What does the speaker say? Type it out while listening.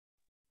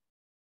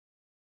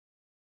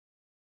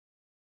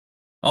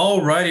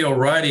All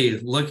righty.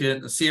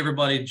 See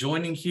everybody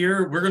joining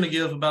here. We're going to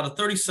give about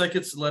 30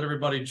 seconds to let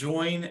everybody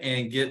join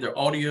and get their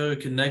audio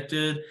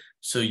connected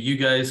so you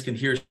guys can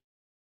hear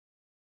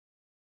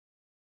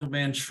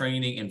man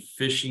training and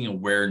phishing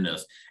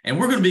awareness. And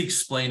we're going to be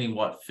explaining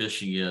what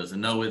phishing is.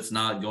 And no, it's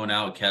not going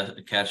out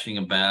catching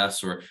a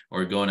bass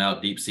or going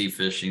out deep sea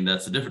fishing.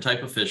 That's a different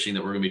type of fishing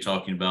that we're going to be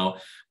talking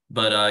about.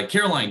 But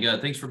Caroline,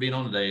 thanks for being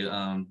on today.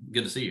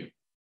 Good to see you.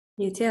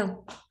 You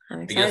too.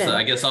 I'm excited.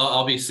 I guess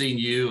I'll be seeing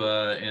you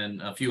in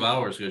a few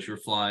hours because you're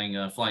flying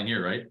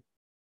here, right?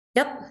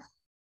 Yep.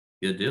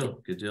 Good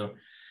deal. Good deal.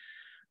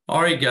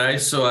 All right,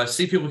 guys. So I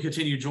see people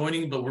continue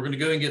joining, but we're going to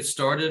go and get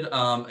started.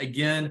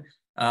 Again,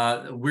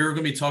 we're going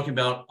to be talking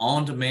about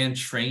on-demand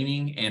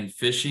training and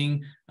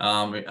phishing,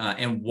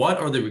 and what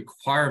are the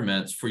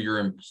requirements for your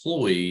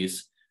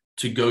employees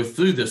to go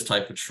through this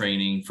type of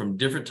training from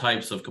different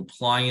types of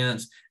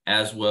compliance,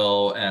 as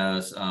well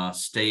as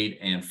state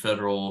and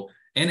federal,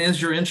 and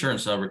as your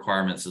insurance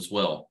requirements as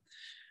well.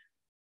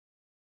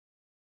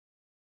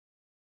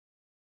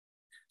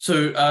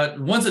 So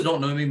ones that don't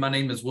know me, my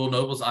name is Will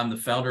Nobles. I'm the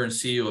founder and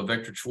CEO of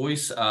Vector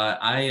Choice.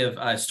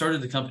 I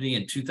started the company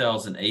in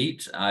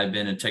 2008. I've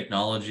been in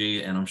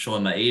technology, and I'm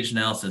showing my age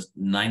now, since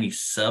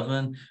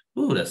 97.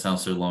 Ooh, that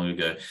sounds so long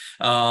ago.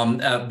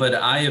 But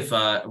I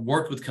have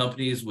worked with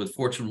companies, with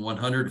Fortune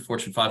 100,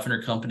 Fortune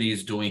 500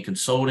 companies doing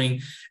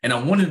consulting. And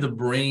I wanted to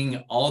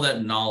bring all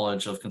that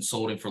knowledge of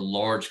consulting for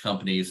large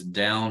companies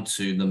down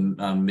to the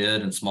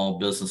mid and small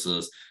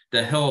businesses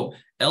to help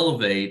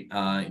elevate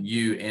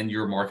you and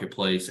your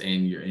marketplace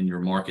and your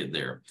market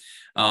there.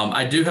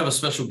 I do have a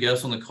special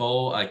guest on the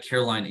call,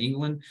 Caroline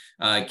England.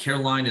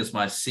 Caroline is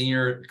my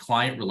senior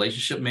client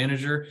relationship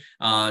manager.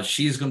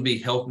 She's going to be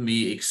helping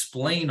me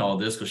explain all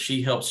this because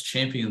she helps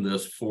champion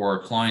this for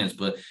our clients.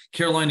 But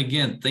Caroline,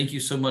 again, thank you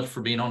so much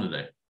for being on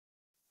today.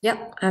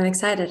 Yep, I'm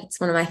excited. It's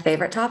one of my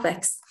favorite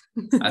topics.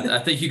 I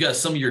think you got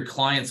some of your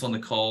clients on the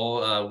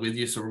call with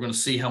you, so we're going to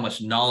see how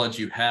much knowledge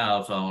you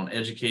have on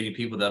educating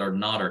people that are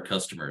not our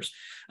customers.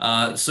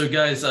 So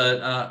guys,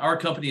 our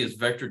company is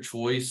Vector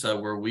Choice,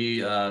 where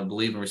we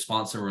believe in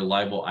responsive and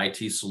reliable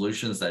IT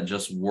solutions that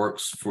just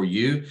works for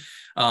you.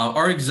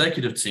 Our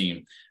executive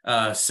team,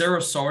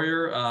 Sarah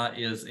Sawyer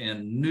is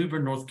in New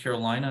Bern, North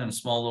Carolina, in a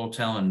small little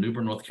town in New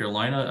Bern, North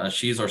Carolina.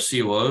 She's our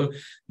COO.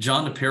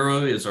 John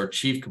DePero is our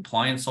Chief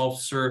Compliance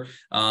Officer.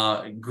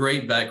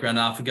 Great background.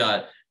 I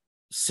forgot.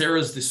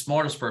 Sarah's the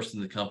smartest person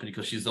in the company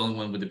because she's the only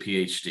one with a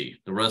PhD.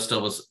 The rest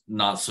of us,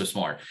 not so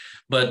smart.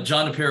 But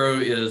John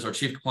DePero is our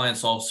Chief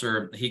Compliance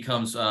Officer. He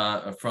comes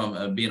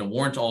from being a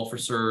warrant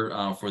officer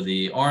for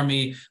the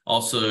Army,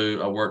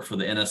 also worked for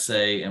the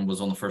NSA and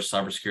was on the first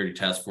cybersecurity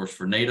task force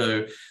for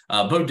NATO.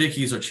 Bo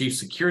Dickey is our Chief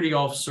Security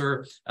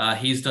Officer.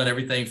 He's done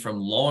everything from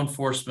law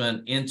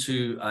enforcement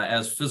into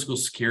as physical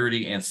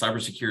security and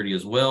cybersecurity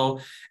as well.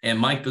 And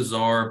Mike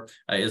Bazar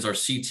is our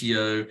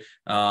CTO,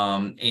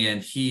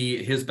 and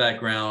his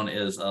background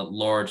is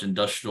large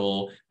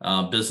industrial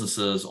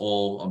businesses,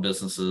 oil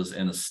businesses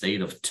in the state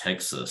of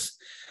Texas.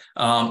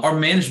 Our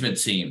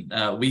management team,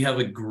 we have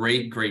a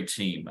great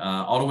team,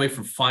 all the way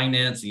from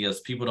finance.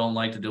 Yes, people don't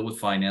like to deal with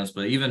finance,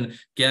 but even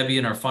Gabby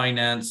in our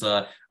finance,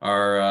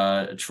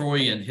 our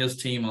Troy and his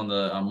team on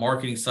the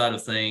marketing side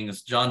of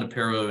things, John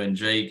DePero and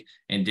Jake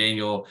and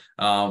Daniel,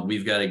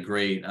 we've got a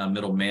great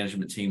middle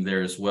management team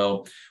there as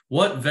well.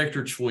 What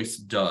Vector Choice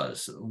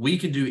does, we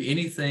can do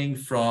anything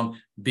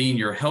from being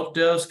your help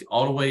desk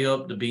all the way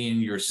up to being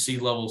your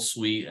C-level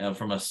suite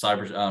from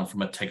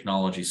a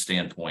technology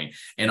standpoint,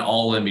 and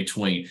all in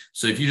between.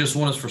 So if you just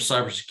want us for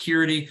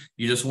cybersecurity,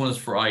 you just want us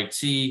for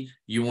IT,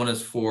 you want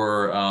us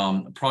for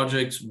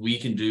projects, we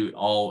can do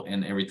all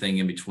and everything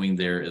in between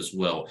there as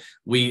well.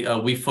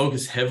 We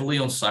focus heavily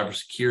on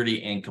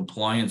cybersecurity and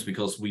compliance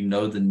because we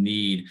know the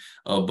need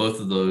of both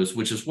of those,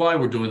 which is why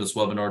we're doing this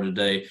webinar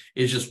today.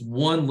 It's just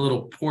one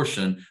little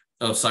portion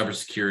of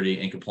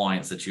cybersecurity and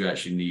compliance that you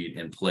actually need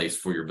in place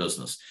for your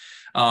business.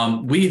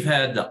 We've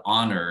had the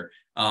honor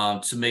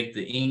to make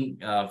the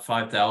Inc.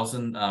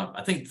 5000,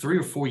 I think 3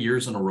 or 4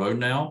 years in a row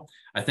now.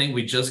 I think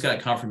we just got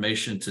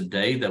confirmation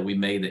today that we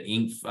made the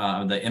Inc.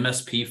 The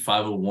MSP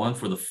 501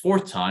 for the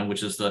 4th time,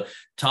 which is the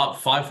top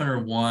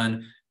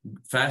 501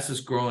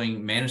 fastest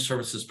growing managed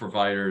services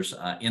providers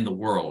in the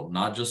world,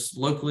 not just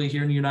locally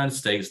here in the United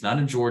States, not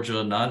in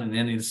Georgia, not in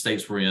any of the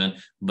states we're in,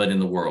 but in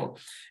the world.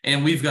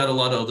 And we've got a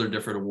lot of other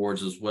different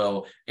awards as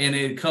well. And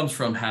it comes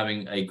from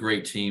having a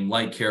great team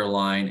like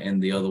Caroline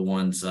and the other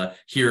ones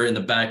here in the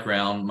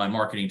background, my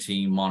marketing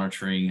team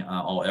monitoring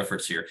all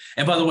efforts here.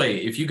 And by the way,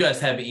 if you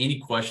guys have any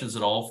questions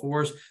at all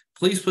for us,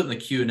 please put in the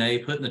Q&A,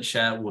 put in the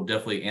chat. We'll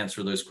definitely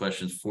answer those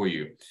questions for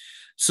you.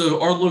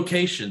 So our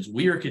locations,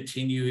 we are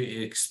continuing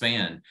to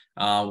expand.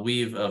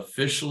 We've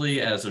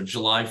officially, as of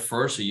July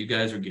 1st, so you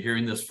guys are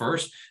hearing this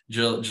first,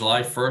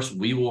 July 1st,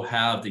 we will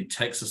have the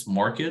Texas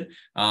market,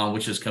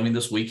 which is coming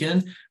this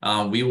weekend.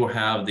 We will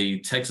have the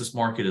Texas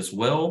market as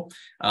well.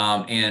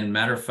 And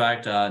matter of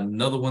fact,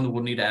 another one that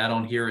we'll need to add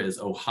on here is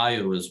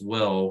Ohio as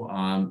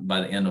well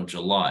by the end of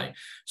July.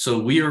 So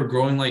we are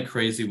growing like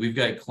crazy. We've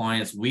got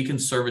clients. We can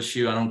service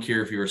you. I don't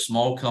care if you're a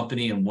small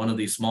company in one of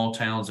these small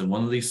towns in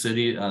one of these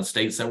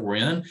states that we're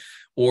in,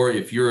 or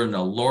if you're in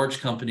a large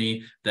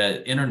company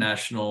that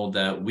international,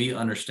 that we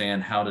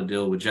understand how to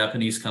deal with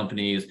Japanese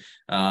companies,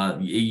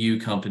 EU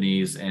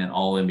companies, and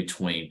all in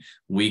between.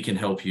 We can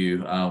help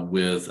you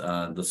with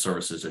the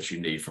services that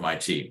you need from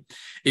IT.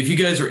 If you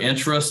guys are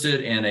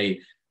interested in a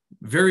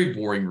very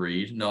boring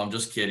read. No, I'm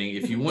just kidding.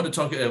 If you want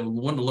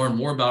to learn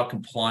more about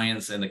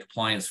compliance and the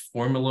compliance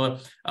formula,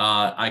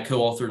 I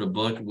co-authored a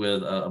book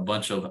with a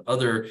bunch of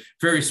other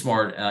very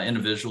smart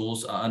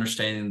individuals,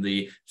 understanding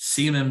the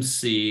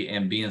CMMC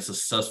and being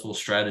successful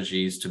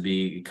strategies to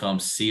become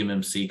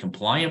CMMC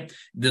compliant.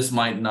 This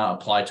might not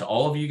apply to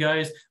all of you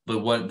guys, but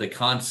what the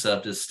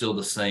concept is still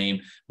the same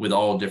with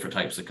all different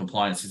types of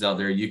compliances out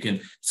there. You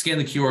can scan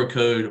the QR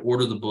code,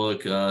 order the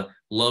book.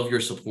 Love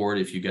your support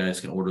if you guys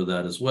can order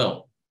that as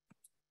well.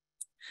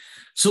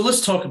 So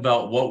let's talk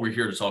about what we're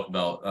here to talk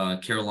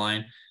about,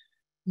 Caroline.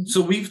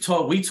 So we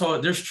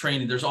taught, there's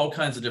training, there's all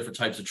kinds of different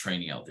types of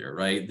training out there,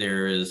 right?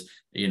 There is,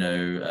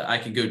 I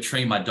can go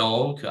train my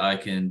dog. I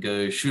can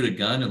go shoot a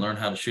gun and learn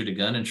how to shoot a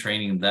gun and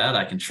training that.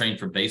 I can train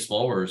for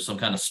baseball or some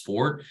kind of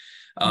sport.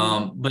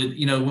 But,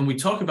 when we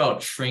talk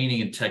about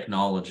training and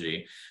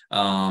technology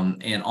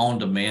and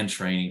on-demand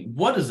training,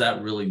 what does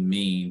that really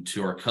mean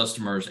to our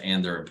customers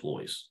and their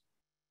employees?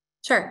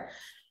 Sure.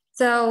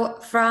 So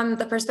from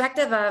the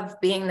perspective of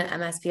being the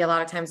MSP, a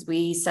lot of times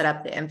we set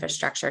up the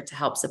infrastructure to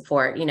help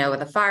support,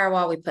 with a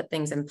firewall, we put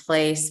things in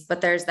place, but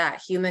there's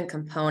that human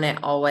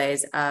component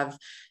always of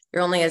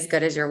you're only as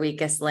good as your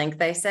weakest link,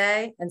 they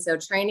say. And so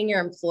training your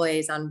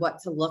employees on what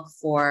to look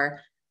for,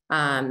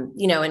 in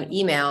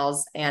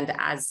emails, and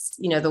as,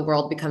 the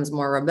world becomes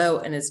more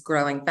remote and is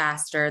growing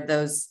faster,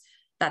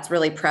 that's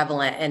really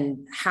prevalent.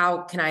 And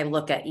how can I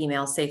look at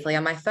emails safely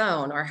on my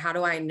phone? Or how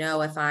do I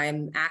know if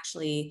I'm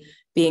actually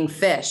being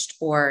phished,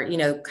 or,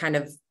 kind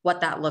of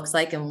what that looks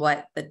like and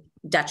what the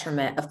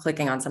detriment of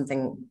clicking on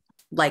something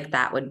like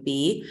that would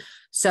be.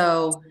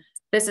 So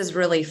this is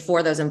really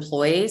for those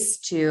employees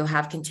to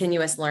have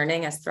continuous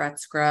learning as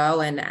threats grow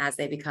and as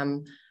they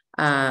become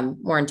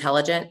more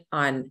intelligent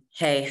on,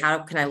 hey, how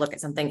can I look at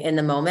something in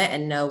the moment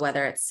and know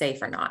whether it's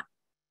safe or not?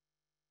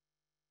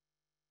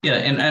 Yeah,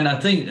 and I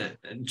think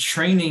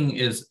training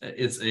is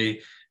a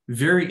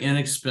very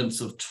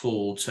inexpensive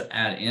tool to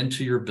add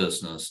into your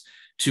business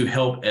to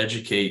help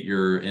educate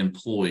your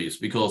employees,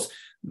 because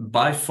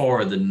by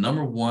far the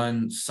number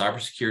one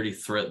cybersecurity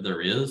threat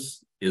there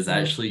is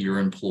actually your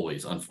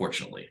employees,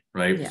 unfortunately,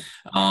 right?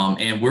 Yeah.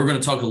 And we're going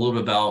to talk a little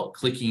bit about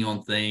clicking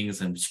on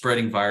things and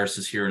spreading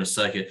viruses here in a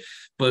second.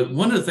 But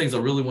one of the things I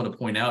really want to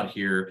point out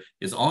here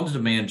is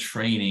on-demand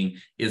training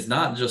is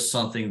not just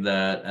something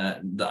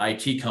that the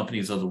IT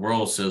companies of the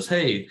world says,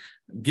 hey,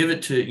 give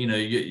it to,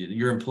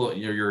 your employee,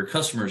 your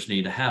customers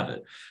need to have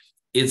it.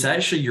 It's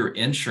actually your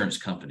insurance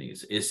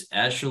companies. It's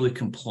actually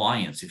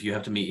compliance. If you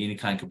have to meet any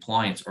kind of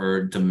compliance,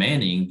 or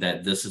demanding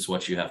that this is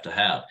what you have to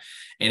have.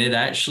 And it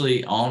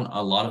actually, on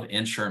a lot of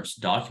insurance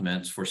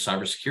documents for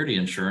cybersecurity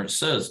insurance,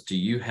 says, do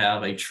you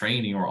have a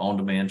training or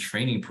on-demand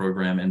training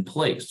program in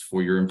place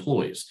for your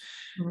employees?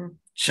 Mm-hmm.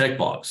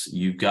 Checkbox.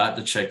 You've got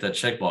to check that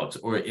checkbox,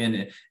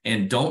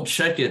 and don't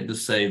check it to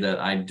say that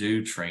I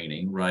do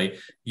training, right?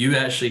 You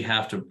actually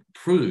have to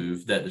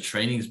prove that the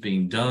training is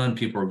being done.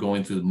 People are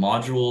going through the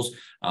modules.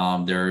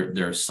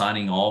 They're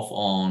signing off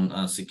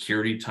on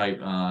security type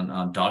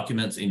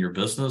documents in your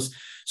business.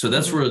 So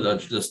that's where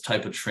this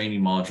type of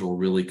training module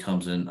really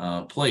comes in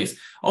place.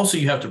 Also,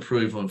 you have to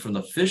prove from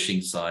the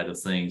phishing side of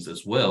things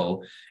as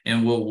well.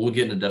 And we'll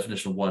get into the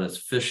definition of what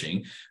is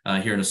phishing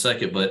here in a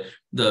second. But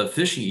the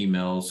phishing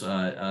emails,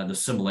 the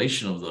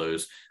simulation of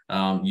those,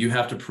 you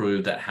have to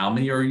prove that how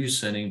many are you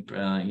sending,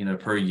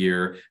 per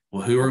year,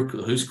 well,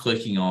 who's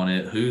clicking on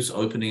it, who's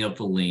opening up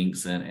the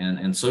links,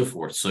 and so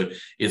forth. So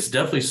it's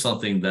definitely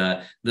something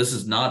that this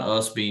is not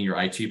us being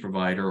your IT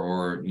provider,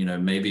 or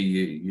maybe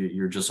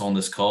you're just on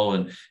this call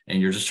and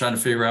you're just trying to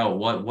figure out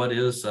what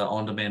is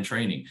on-demand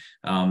training.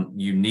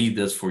 You need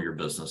this for your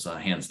business,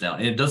 hands down.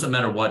 And it doesn't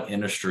matter what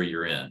industry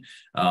you're in.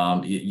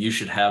 You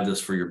should have this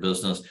for your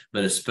business,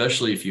 but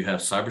especially if you have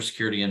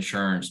cybersecurity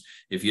insurance,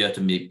 if you have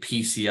to meet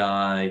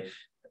PCI,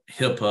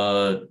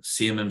 HIPAA,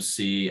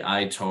 CMMC,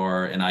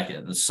 ITAR,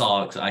 and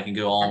SOX, I can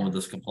go on with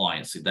this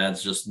compliance.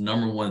 That's just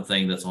number one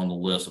thing that's on the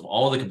list of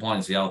all the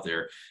compliance out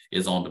there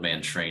is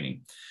on-demand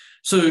training.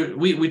 So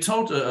we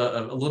talked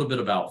a little bit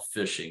about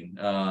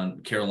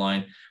phishing,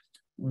 Caroline.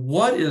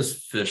 what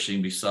is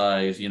phishing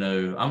besides,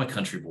 I'm a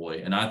country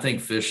boy and I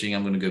think fishing,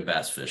 I'm going to go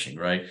bass fishing,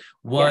 right?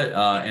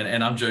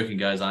 And I'm joking,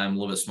 guys, I'm a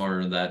little bit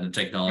smarter than that in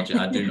technology.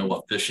 I do know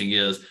what phishing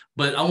is,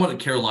 but I wanted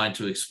Caroline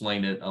to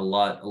explain it a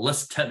lot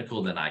less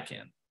technical than I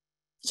can.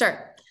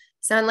 Sure.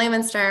 So in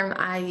layman's term,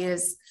 I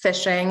use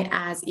phishing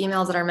as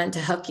emails that are meant to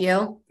hook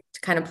you,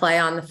 to kind of play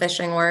on the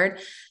phishing word.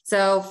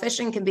 So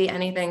phishing can be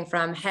anything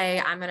from, hey,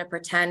 I'm going to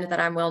pretend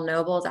that I'm Will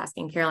Nobles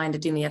asking Caroline to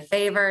do me a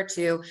favor,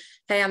 to,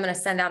 hey, I'm going to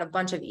send out a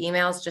bunch of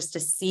emails just to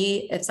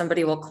see if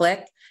somebody will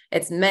click.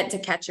 It's meant to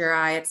catch your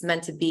eye. It's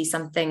meant to be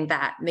something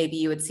that maybe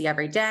you would see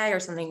every day or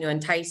something to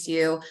entice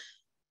you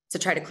to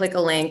try to click a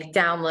link,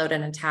 download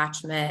an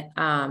attachment.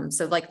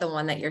 So like the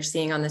one that you're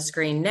seeing on the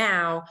screen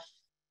now,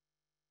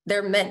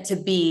 they're meant to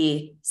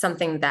be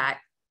something that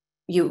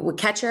you would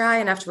catch your eye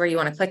enough to where you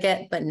want to click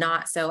it, but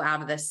not so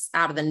out of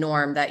the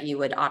norm that you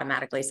would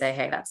automatically say,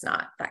 hey, that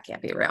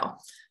can't be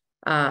real.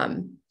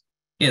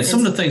 Yeah,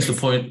 some of the things to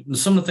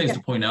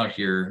point out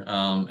here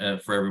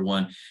for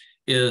everyone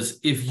is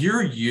if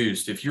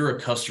you're a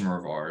customer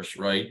of ours,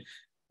 right?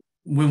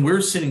 When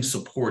we're sending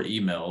support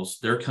emails,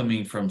 they're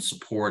coming from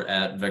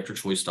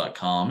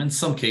support@vectorchoice.com. In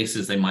some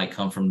cases, they might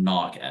come from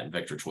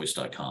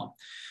knock@vectorchoice.com.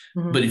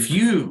 Mm-hmm. But if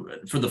you,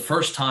 for the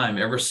first time,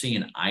 ever see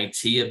an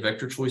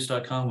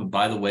IT@vectorchoice.com,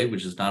 by the way,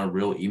 which is not a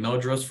real email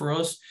address for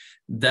us,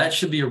 that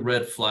should be a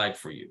red flag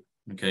for you.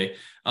 Okay.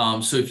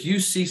 So if you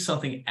see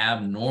something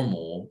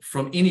abnormal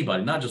from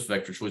anybody, not just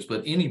Vector Choice,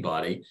 but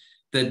anybody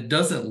that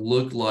doesn't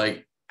look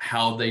like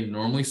how they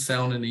normally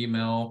sound in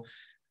email,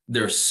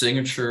 their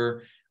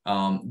signature,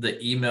 the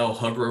email,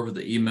 hover over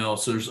the email.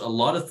 So there's a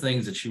lot of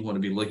things that you want to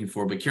be looking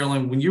for. But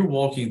Caroline, when you're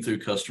walking through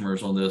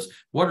customers on this,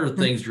 what are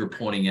the things you're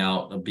pointing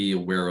out to be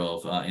aware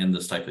of in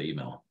this type of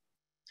email?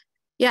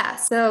 Yeah,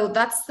 so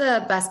that's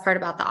the best part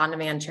about the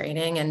on-demand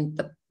training and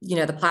the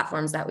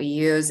platforms that we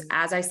use.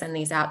 As I send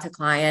these out to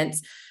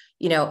clients,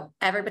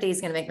 everybody's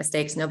going to make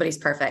mistakes. Nobody's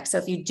perfect. So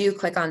if you do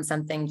click on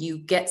something, you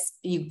get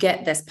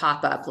this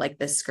pop-up, like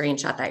this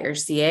screenshot that you're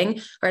seeing,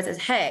 where it says,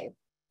 hey,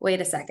 wait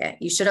a second,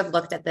 you should have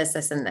looked at this,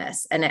 this, and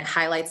this. And it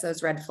highlights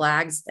those red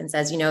flags and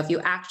says, if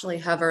you actually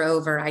hover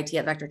over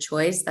IT@Vector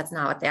Choice, that's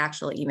not what the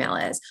actual email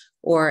is.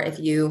 Or if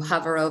you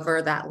hover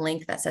over that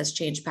link that says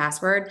change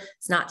password,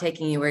 it's not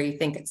taking you where you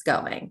think it's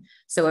going.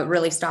 So it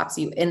really stops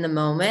you in the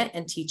moment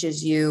and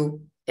teaches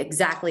you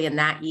exactly in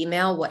that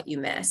email what you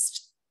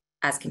missed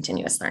as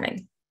continuous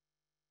learning.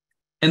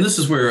 And this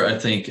is where I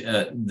think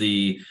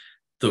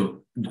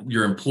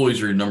your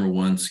employees are your number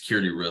one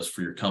security risk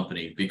for your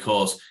company,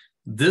 because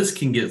this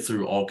can get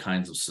through all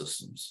kinds of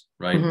systems,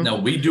 right? Mm-hmm. Now,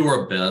 we do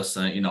our best,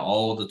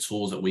 all of the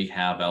tools that we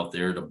have out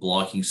there, to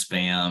blocking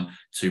spam,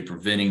 to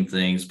preventing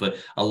things. But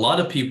a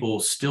lot of people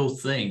still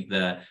think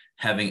that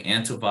having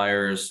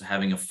antivirus,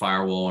 having a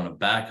firewall and a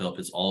backup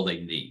is all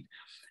they need.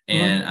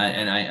 And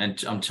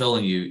mm-hmm. I'm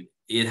telling you,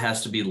 it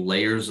has to be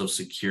layers of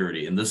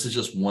security. And this is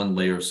just one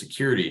layer of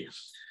security.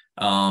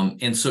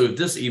 And so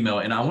this email,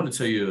 and I want to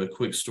tell you a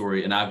quick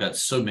story, and I've got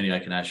so many I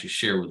can actually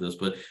share with this,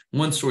 but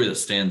one story that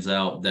stands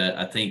out that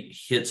I think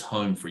hits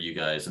home for you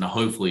guys, and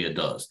hopefully it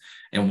does,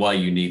 and why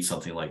you need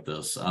something like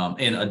this,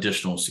 and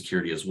additional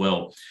security as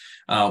well.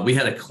 We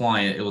had a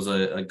client, it was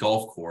a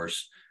golf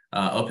course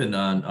up in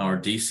our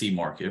DC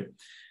market.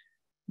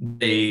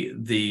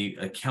 The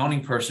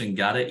accounting person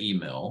got an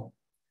email,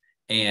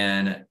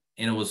 and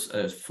it was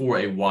for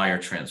a wire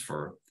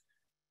transfer.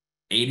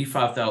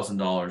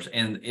 $85,000,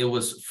 and it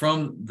was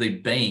from the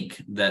bank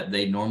that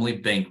they normally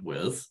bank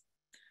with,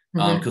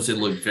 because it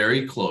looked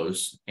very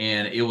close.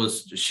 And it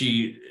was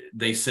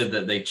they said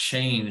that they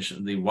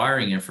changed the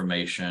wiring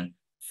information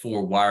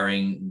for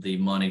wiring the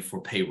money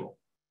for payroll.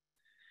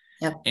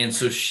 Yep. And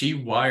so she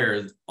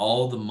wired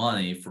all the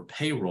money for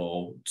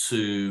payroll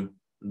to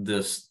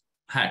this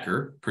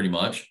hacker, pretty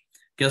much.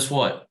 Guess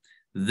what?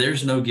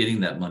 There's no getting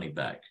that money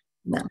back.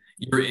 No.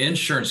 Your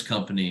insurance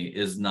company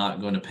is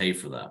not going to pay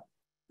for that.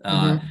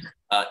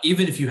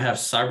 Even if you have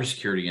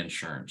cybersecurity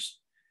insurance,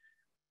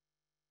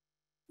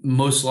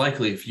 most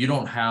likely, if you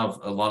don't have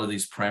a lot of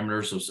these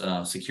parameters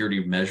of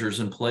security measures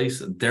in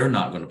place, they're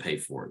not going to pay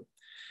for it.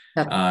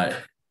 Yep.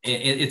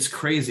 It's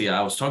crazy.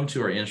 I was talking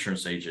to our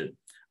insurance agent.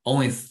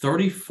 Only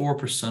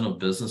 34% of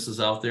businesses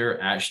out there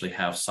actually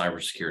have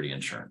cybersecurity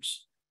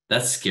insurance.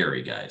 That's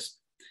scary, guys.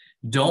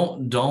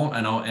 Don't,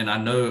 and I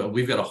know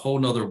we've got a whole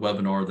nother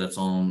webinar that's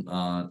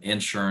on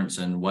insurance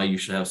and why you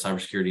should have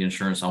cybersecurity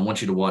insurance. I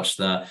want you to watch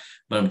that,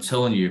 but I'm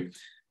telling you,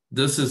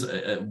 this is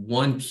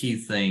one key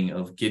thing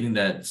of getting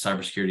that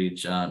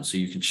cybersecurity so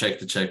you can check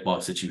the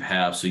checkbox that you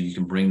have, so you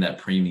can bring that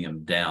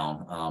premium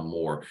down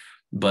more.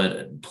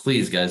 But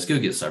please, guys, go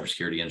get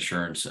cybersecurity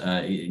insurance.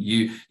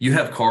 You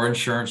have car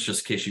insurance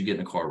just in case you get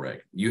in a car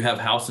wreck. You have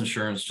house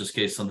insurance just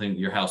in case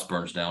your house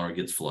burns down or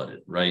gets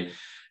flooded, right?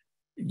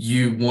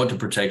 You want to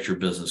protect your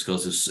business,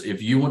 because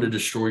if you want to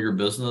destroy your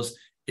business,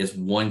 it's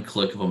one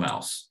click of a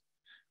mouse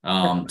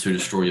to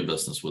destroy your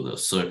business with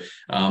this. So,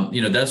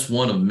 that's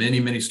one of many,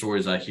 many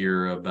stories I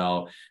hear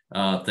about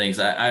things.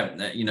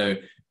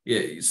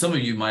 Yeah, some of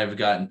you might have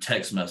gotten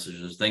text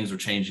messages. Things are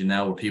changing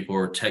now where people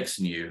are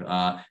texting you.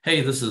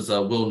 Hey, this is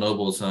Will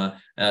Noble's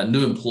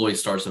new employee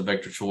starts at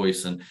Vector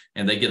Choice, and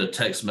they get a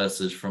text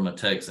message from a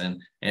text,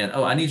 and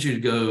oh, I need you to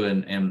go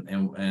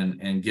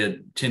and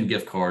get 10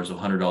 gift cards of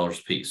 $100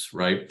 a piece,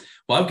 right?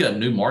 Well, I've got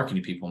new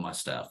marketing people on my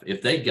staff.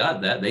 If they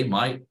got that, they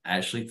might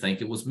actually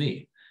think it was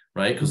me,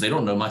 right? Because they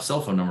don't know my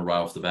cell phone number right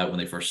off the bat when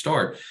they first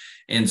start.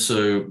 And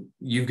so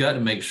you've got to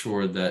make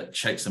sure that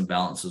checks and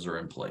balances are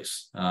in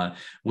place. And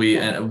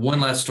one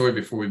last story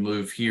before we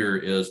move here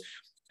is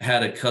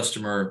had a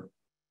customer.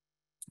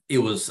 It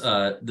was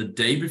the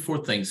day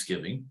before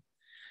Thanksgiving.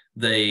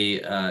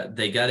 They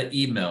got an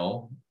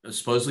email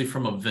supposedly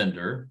from a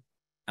vendor,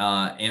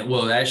 and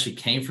well, it actually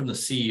came from the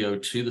CEO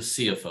to the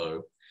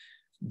CFO.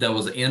 That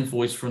was an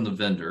invoice from the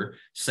vendor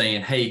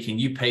saying, "Hey, can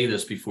you pay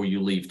this before you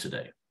leave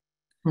today?"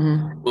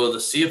 Mm-hmm. Well, the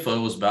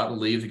CFO was about to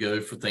leave to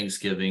go for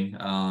Thanksgiving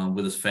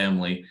with his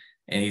family,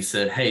 and he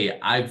said, "Hey,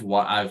 I've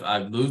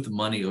moved the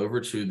money over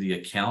to the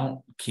account.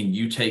 Can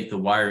you take the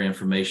wire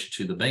information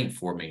to the bank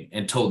for me?"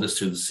 And told this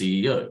to the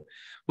CEO.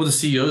 Well, the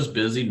CEO is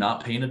busy,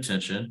 not paying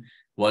attention.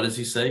 What does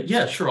he say?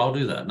 "Yeah, sure, I'll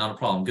do that. Not a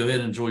problem. Go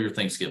ahead and enjoy your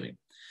Thanksgiving."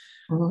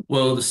 Mm-hmm.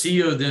 Well, the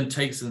CEO then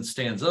takes and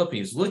stands up, and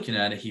he's looking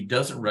at it. He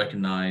doesn't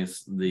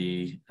recognize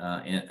the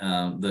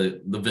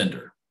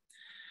vendor.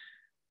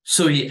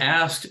 So he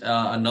asked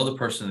another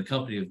person in the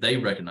company if they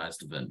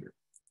recognized the vendor.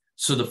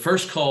 So the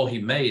first call he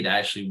made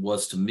actually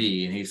was to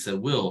me, and he said,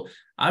 "Will,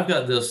 I've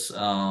got this,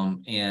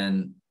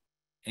 and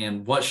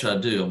what should I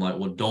do?" I'm like,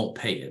 "Well, don't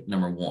pay it.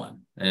 Number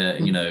one,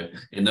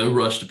 in no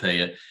rush to pay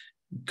it.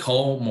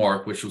 Call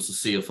Mark," which was the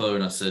CFO,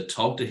 and I said,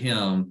 "Talk to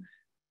him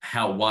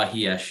why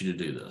he asked you to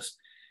do this."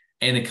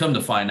 And it come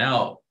to find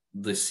out,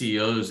 the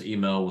CEO's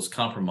email was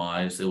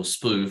compromised. It was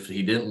spoofed.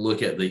 He didn't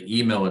look at the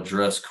email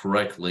address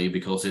correctly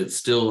because it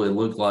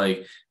looked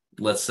like,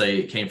 let's say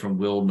it came from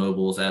Will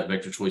Nobles at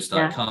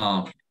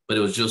vectorchoice.com, but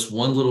it was just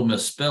one little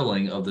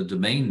misspelling of the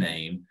domain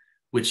name,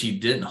 which he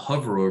didn't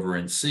hover over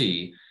and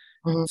see.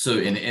 Mm-hmm. So,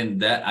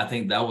 and that, I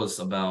think that was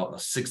about a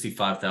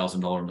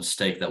 $65,000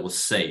 mistake that was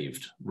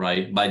saved,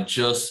 right? By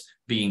just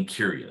being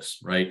curious,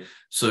 right?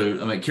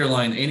 So, I mean,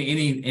 Caroline,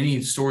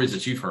 any stories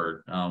that you've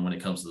heard when it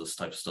comes to this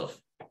type of stuff?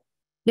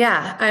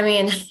 Yeah, I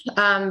mean,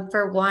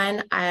 for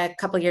one, a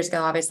couple of years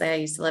ago, obviously, I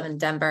used to live in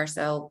Denver,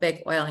 so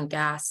big oil and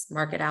gas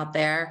market out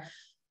there.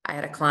 I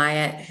had a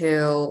client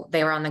who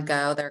they were on the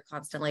go; they're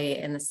constantly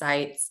in the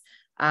sites.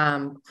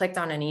 Clicked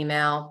on an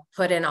email,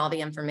 put in all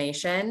the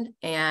information,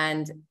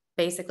 and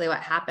basically, what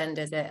happened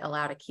is it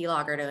allowed a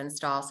keylogger to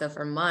install. So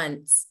for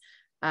months,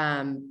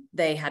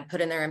 they had put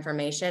in their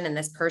information, and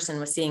this person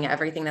was seeing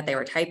everything that they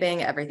were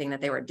typing, everything that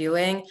they were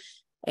doing,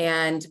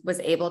 and was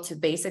able to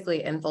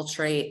basically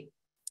infiltrate.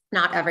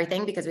 Not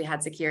everything, because we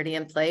had security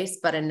in place,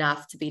 but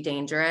enough to be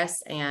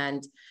dangerous.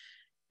 And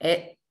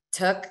it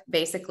took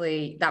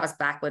basically, that was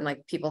back when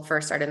like people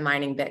first started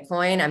mining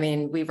Bitcoin. I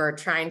mean, we were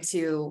trying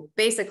to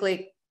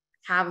basically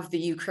have the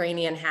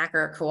Ukrainian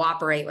hacker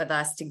cooperate with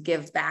us to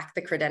give back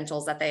the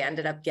credentials that they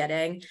ended up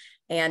getting.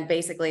 And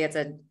basically it's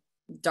a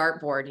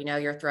dartboard,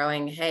 you're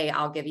throwing, "Hey,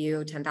 I'll give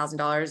you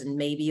 $10,000 and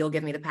maybe you'll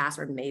give me the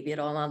password. Maybe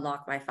it'll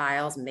unlock my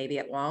files. Maybe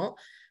it won't."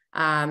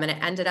 And it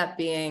ended up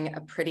being a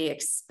pretty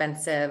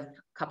expensive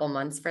couple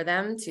months for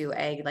them to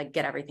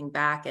get everything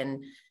back.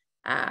 And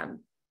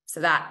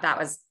so that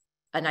was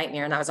a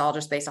nightmare. And that was all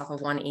just based off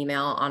of one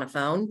email on a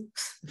phone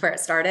where it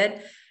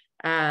started.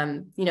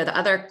 The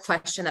other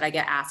question that I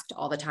get asked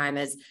all the time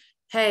is,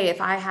 "Hey,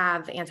 if I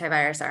have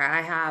antivirus or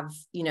I have,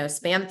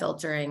 spam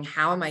filtering,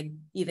 how am I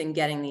even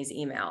getting these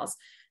emails?"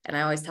 And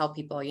I always tell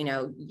people,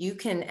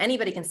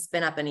 anybody can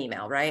spin up an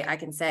email, right? I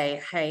can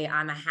say, "Hey,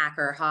 I'm a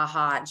hacker,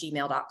 haha, at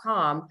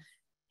gmail.com."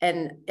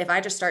 And if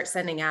I just start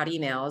sending out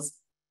emails,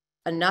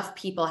 enough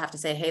people have to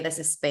say, "Hey, this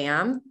is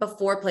spam,"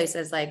 before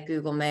places like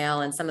Google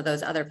Mail and some of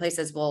those other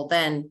places will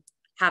then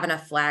have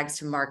enough flags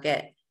to mark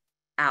it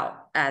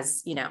out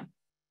as,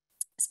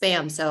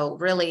 spam. So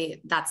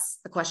really, that's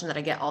the question that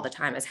I get all the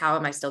time is, how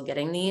am I still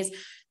getting these?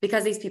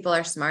 Because these people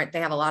are smart. They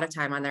have a lot of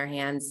time on their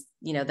hands.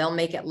 They'll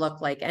make it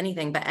look like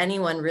anything, but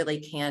anyone really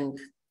can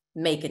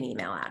make an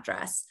email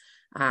address.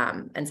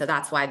 And so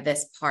that's why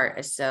this part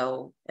is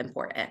so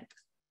important.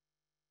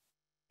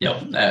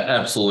 Yeah,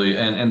 absolutely.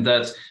 And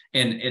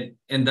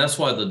that's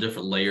why the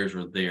different layers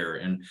are there.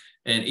 And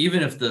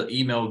even if the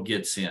email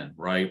gets in,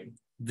 right,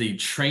 the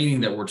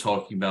training that we're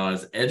talking about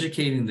is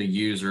educating the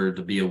user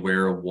to be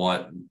aware of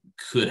what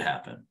could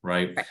happen,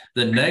 right?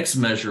 The next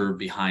measure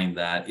behind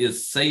that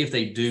is, say if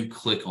they do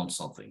click on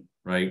something,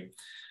 right?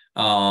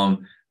 The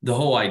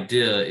whole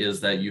idea is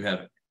that you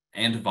have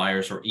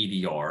antivirus or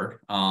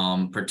EDR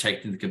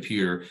protecting the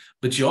computer,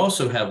 but you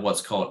also have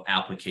what's called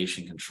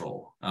application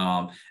control.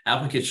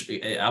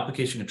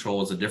 Application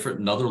control is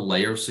another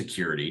layer of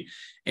security,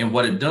 and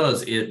what it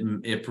does,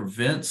 it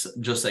prevents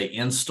just a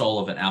install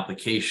of an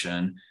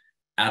application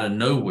out of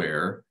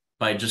nowhere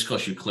by just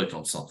because you clicked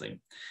on something.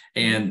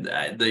 And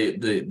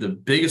the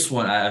biggest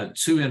one, I have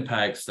two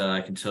impacts that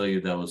I can tell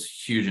you that was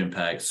huge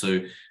impact.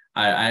 So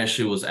I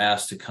actually was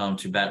asked to come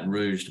to Baton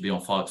Rouge to be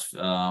on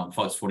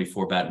Fox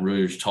 44 Baton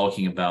Rouge,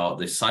 talking about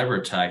the cyber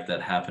attack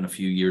that happened a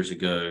few years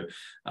ago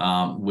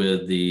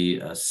with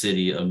the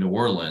city of New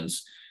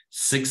Orleans.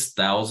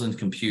 6,000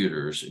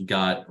 computers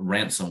got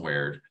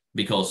ransomware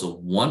because of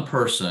one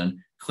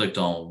person clicked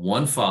on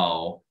one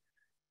file,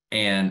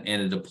 and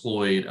it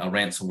deployed a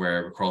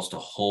ransomware across the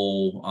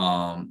whole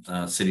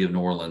city of New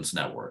Orleans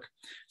network.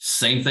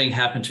 Same thing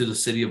happened to the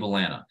city of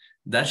Atlanta.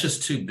 That's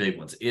just two big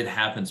ones. It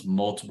happens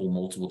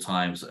multiple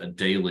times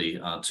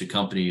daily to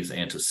companies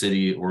and to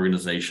city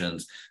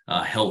organizations,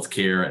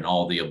 healthcare, and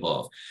all the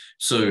above.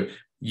 So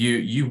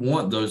you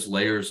want those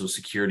layers of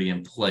security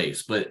in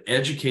place, but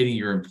educating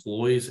your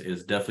employees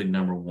is definitely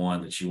number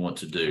one that you want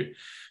to do.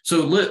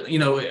 So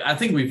I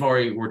think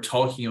we're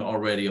talking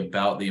already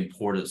about the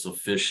importance of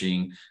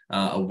phishing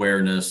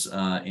awareness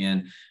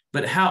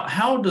but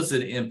how does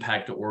it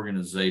impact the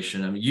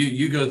organization? I mean,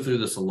 you go through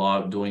this a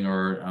lot doing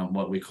our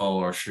what we call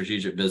our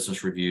strategic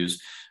business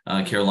reviews,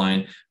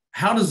 Caroline.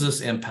 How does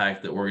this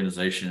impact the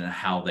organization and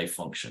how they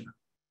function?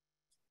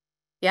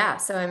 Yeah.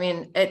 So, I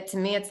mean, to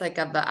me, it's like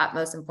of the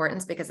utmost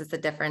importance because it's the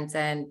difference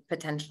in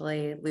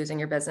potentially losing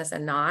your business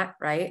and not,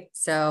 right?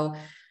 So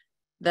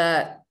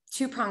the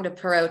two-pronged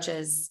approach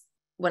is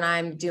when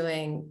I'm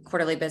doing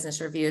quarterly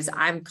business reviews,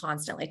 I'm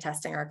constantly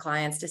testing our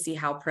clients to see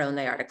how prone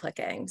they are to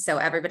clicking. So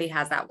everybody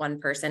has that one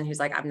person who's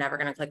like, I'm never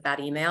going to click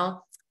that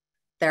email.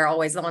 They're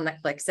always the one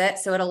that clicks it.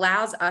 So it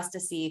allows us to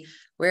see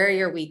where are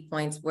your weak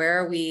points, where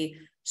are we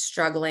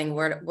struggling,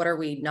 what are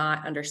we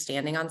not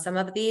understanding on some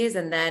of these?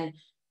 And then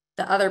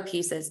the other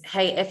piece is,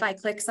 hey, if I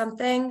click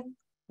something,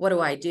 what do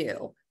I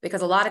do?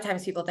 Because a lot of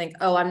times people think,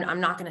 oh,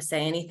 I'm not going to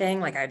say anything.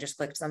 Like I just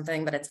clicked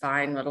something, but it's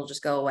fine. It'll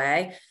just go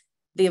away.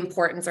 The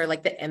importance or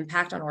like the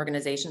impact on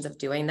organizations of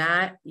doing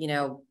that,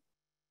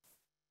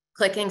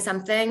 clicking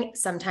something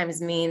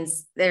sometimes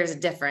means there's a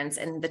difference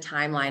in the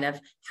timeline of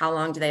how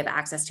long do they have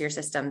access to your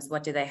systems?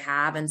 What do they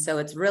have? And so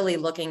it's really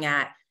looking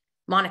at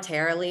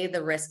monetarily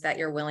the risk that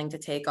you're willing to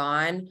take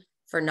on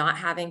for not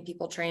having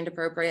people trained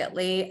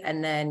appropriately.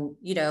 And then,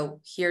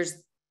 here's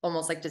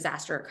almost like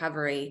disaster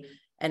recovery.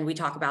 And we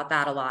talk about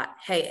that a lot.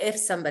 Hey, if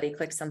somebody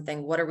clicks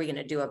something, what are we going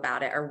to do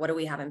about it? Or what do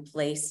we have in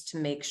place to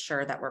make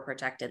sure that we're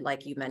protected?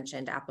 Like you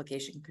mentioned,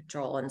 application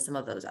control and some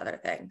of those other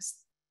things.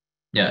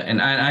 Yeah,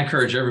 and I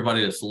encourage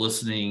everybody that's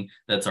listening,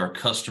 that's our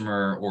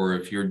customer, or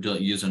if you're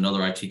using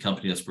another IT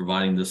company that's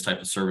providing this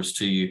type of service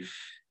to you,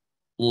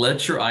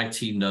 let your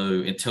IT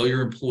know and tell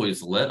your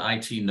employees, let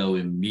IT know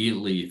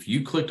immediately if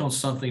you clicked on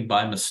something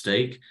by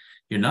mistake,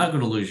 you're not going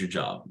to lose your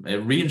job.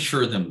 And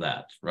reinsure them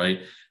that,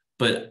 right?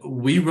 But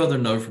we rather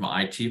know from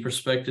an IT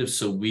perspective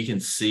so we can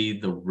see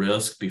the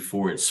risk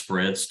before it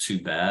spreads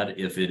too bad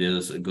if it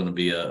is going to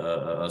be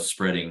a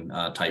spreading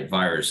type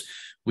virus.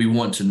 We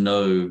want to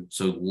know,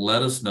 so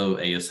let us know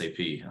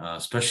ASAP,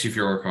 especially if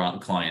you're our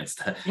clients.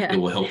 It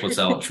will help us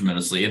out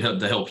tremendously and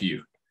to help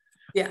you.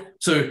 Yeah.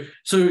 So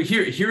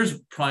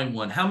here's prime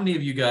one. How many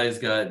of you guys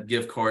got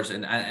gift cards?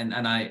 And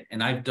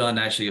I've done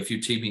actually a few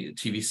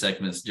TV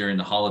segments during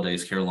the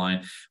holidays,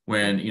 Caroline,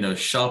 when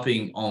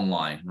shopping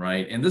online,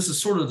 right? And this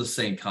is sort of the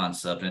same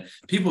concept. And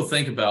people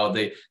think about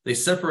they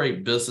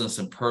separate business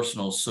and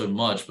personal so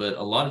much, but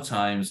a lot of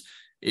times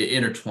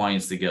it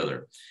intertwines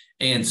together.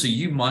 And so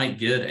you might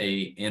get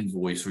a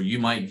invoice or you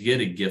might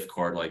get a gift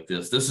card like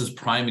this. This is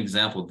prime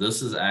example.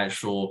 This is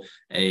actual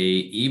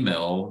a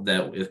email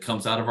that it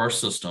comes out of our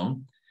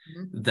system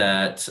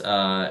that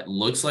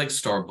looks like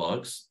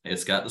Starbucks.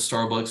 It's got the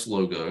Starbucks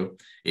logo.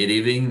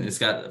 It's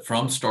got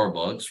from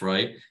Starbucks,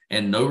 right?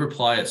 And no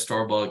reply at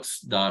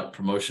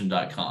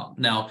starbucks.promotion.com.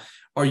 Now,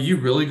 are you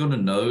really going to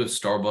know if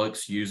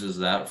Starbucks uses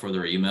that for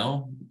their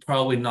email?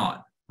 Probably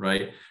not.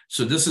 Right.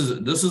 So this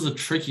is a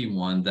tricky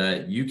one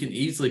that you can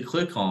easily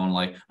click on,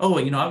 like, oh,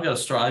 I go to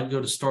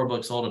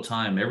Starbucks all the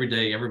time, every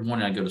day, every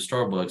morning I go to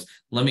Starbucks.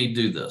 Let me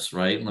do this,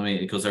 right?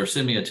 Because they're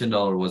sending me a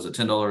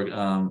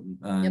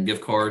 $10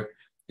 gift card.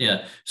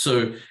 Yeah.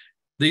 So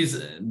these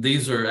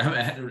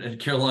are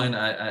Caroline.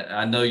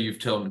 I know you've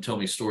told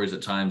me stories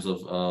at times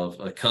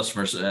of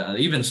customers,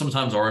 even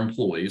sometimes our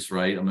employees,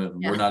 right? I mean,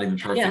 we're not even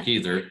perfect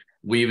either.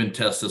 We even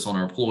test this on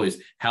our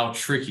employees, how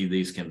tricky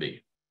these can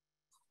be.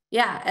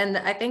 Yeah. And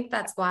I think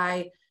that's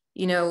why,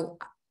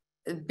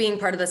 being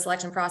part of the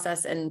selection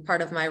process and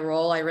part of my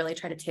role, I really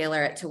try to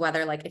tailor it to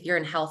whether, like, if you're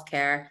in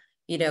healthcare,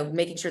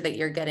 making sure that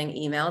you're getting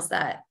emails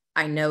that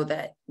I know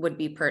that would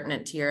be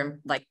pertinent to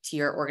your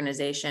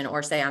organization,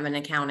 or say I'm in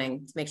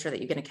accounting, to make sure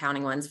that you get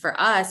accounting ones. For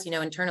us,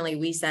 internally,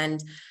 we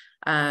send,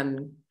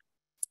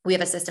 we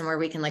have a system where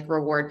we can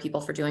reward people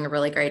for doing a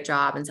really great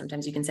job. And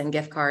sometimes you can send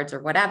gift cards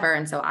or whatever.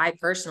 And so I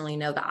personally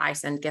know that I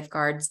send gift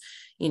cards,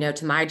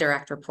 to my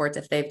direct reports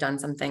if they've done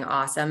something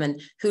awesome.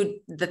 And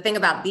the thing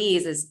about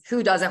these is,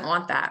 who doesn't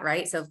want that,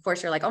 right? So of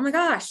course you're like, oh my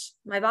gosh,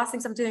 my boss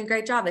thinks I'm doing a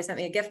great job. They sent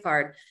me a gift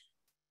card.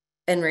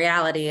 In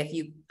reality, if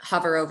you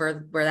hover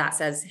over where that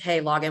says, hey,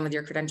 log in with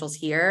your credentials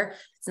here,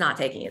 it's not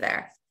taking you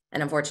there.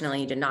 And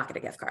unfortunately, you did not get a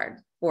gift card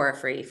or a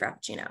free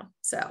Frappuccino.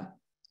 So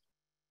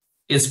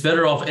it's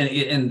better off.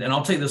 And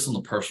I'll take this on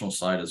the personal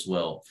side as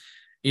well.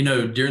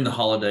 During the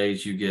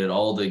holidays, you get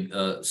all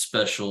the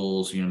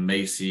specials,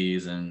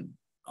 Macy's and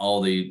all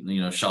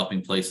the,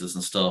 shopping places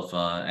and stuff.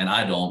 And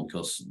I don't,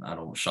 because I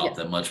don't shop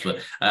that much, but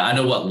I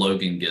know what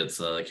Logan gets,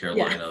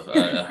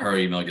 Carolina, her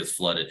email gets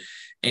flooded.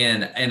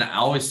 And I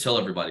always tell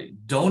everybody,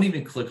 don't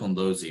even click on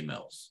those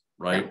emails,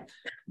 right?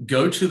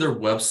 Go to their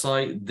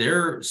website.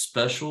 Their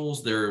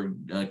specials, their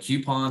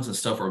coupons and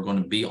stuff are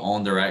going to be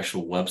on their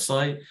actual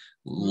website.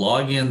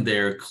 Log in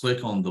there,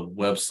 click on the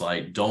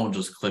website. Don't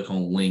just click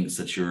on links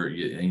that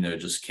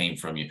just came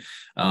from you,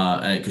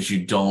 because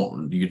you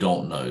don't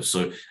know.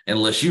 So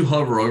unless you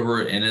hover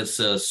over it and it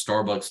says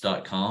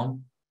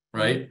starbucks.com,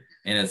 right,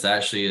 and it's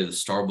actually a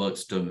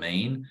Starbucks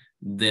domain,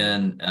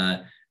 then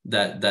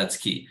that's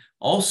key.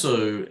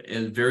 Also,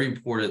 it's very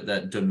important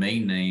that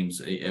domain names,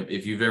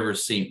 if you've ever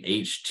seen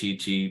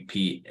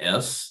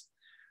HTTPS,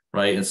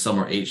 right, and some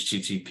are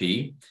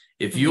HTTP.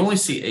 If you only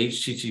see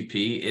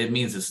HTTP, it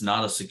means it's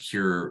not a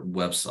secure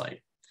website.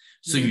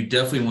 So you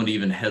definitely want to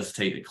even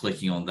hesitate at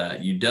clicking on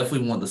that. You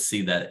definitely want to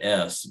see that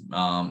S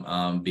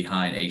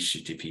behind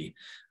HTTP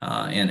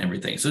and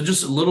everything. So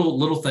just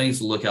little things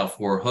to look out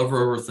for.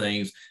 Hover over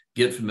things,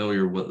 get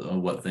familiar with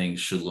what things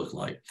should look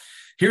like.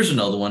 Here's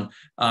another one.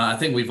 I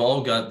think we've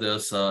all got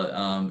this,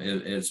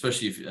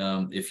 especially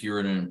if you're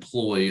an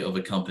employee of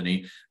a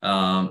company.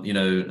 Or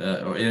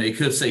it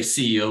could say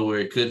CEO, or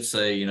it could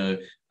say,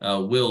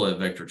 Will at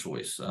Vector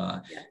Choice.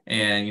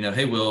 And,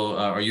 hey, Will,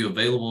 are you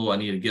available? I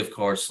need a gift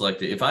card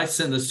selected. If I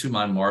send this to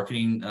my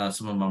marketing,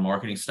 some of my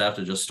marketing staff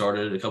that just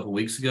started a couple of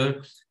weeks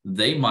ago,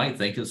 they might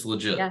think it's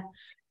legit.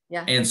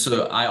 Yeah. And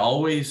so I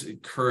always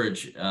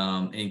encourage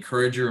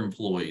your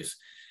employees,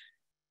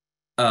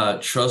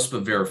 trust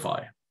but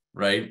verify,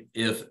 right?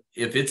 If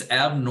it's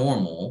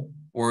abnormal,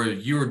 or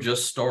if you're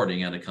just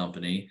starting at a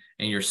company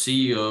and your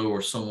CEO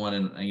or someone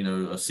in,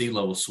 a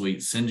C-level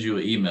suite sends you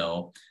an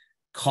email,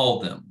 call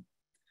them.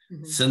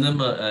 Send them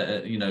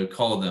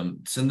call them,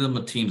 send them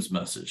a Teams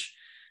message.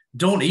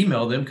 Don't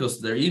email them,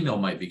 because their email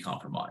might be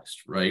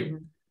compromised, right?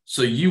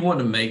 So you want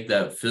to make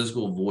that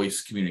physical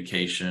voice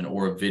communication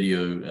or a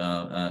video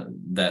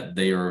that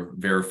they are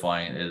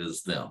verifying it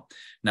is them.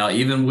 Now,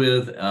 even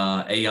with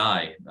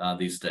AI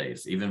these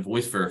days, even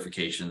voice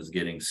verification is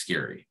getting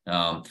scary.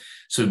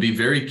 So be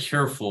very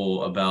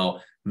careful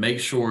about.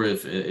 Make sure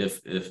if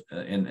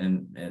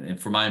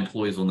for my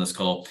employees on this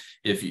call,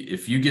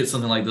 if you get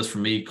something like this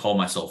from me, call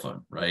my cell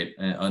phone, right?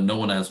 And no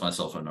one has my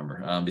cell phone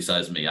number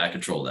besides me. I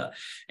control that.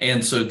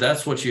 And so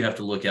that's what you have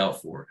to look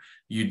out for.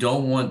 You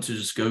don't want to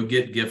just go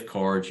get gift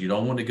cards. You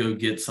don't want to go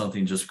get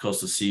something just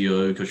because the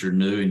CEO, because you're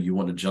new and you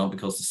want to jump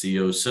because the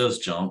CEO says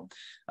jump.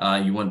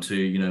 You want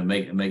to,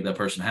 make that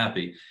person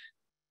happy.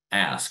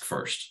 Ask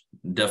first.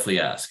 Definitely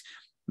ask.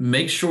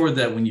 Make sure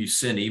that when you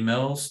send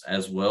emails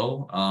as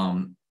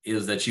well,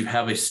 is that you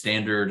have a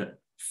standard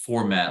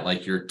format,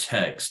 like your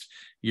text,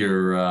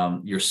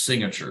 your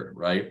signature,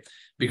 right?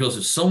 Because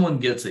if someone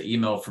gets an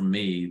email from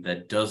me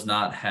that does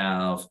not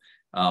have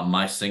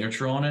my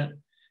signature on it,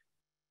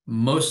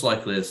 most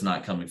likely it's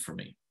not coming from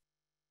me,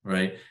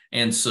 right?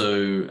 And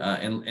so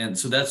and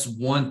so that's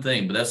one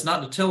thing, but that's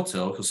not the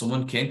telltale, because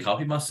someone can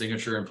copy my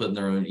signature and put in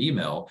their own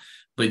email.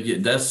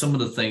 But that's some of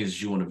the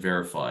things you want to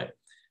verify.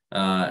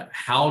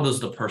 How does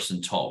the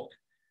person talk?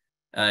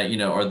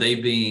 Are they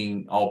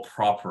being all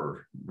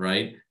proper,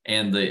 right?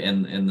 And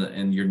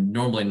you're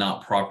normally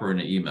not proper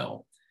in an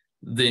email,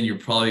 then you're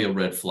probably a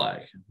red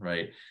flag,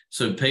 right?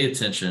 So pay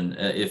attention.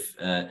 If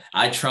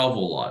I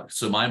travel a lot,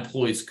 so my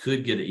employees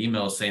could get an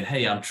email saying,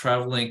 "Hey, I'm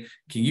traveling.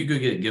 Can you go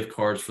get gift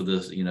cards for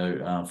this?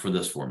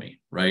 For me,"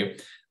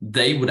 right?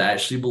 They would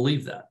actually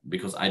believe that,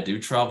 because I do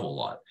travel a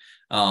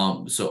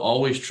lot. So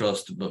always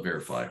trust but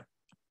verify.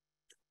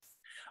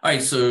 All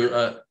right,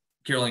 so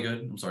Caroline, go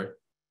ahead. I'm sorry.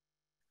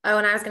 Oh,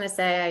 and I was going to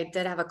say, I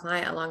did have a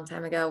client a long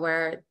time ago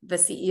where the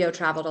CEO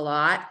traveled a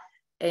lot,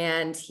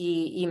 and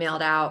he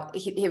emailed out.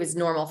 It was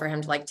normal for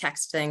him to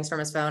text things from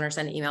his phone or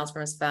send emails from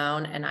his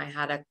phone. And I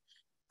had a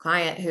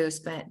client who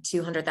spent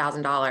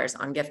 $200,000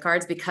 on gift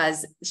cards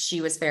because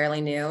she was fairly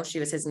new. She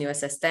was his new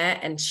assistant,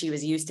 and she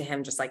was used to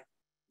him just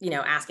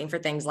asking for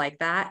things like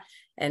that.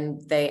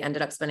 And they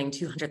ended up spending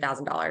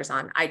 $200,000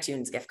 on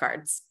iTunes gift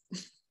cards.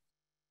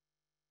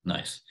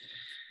 Nice.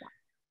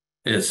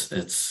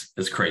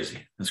 It's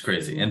crazy. It's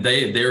crazy. And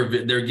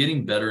they're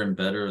getting better and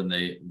better, and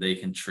they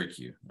can trick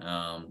you.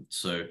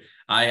 So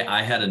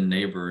I had a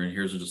neighbor, and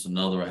here's just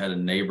another. I had a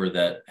neighbor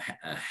that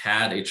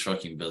had a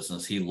trucking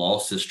business. He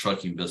lost his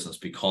trucking business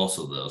because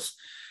of this.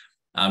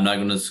 I'm not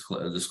going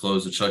to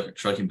disclose the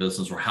trucking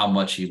business or how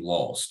much he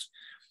lost,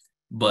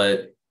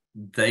 but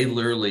they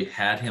literally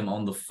had him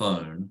on the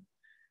phone,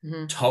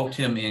 talked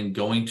him in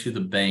going to the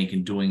bank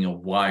and doing a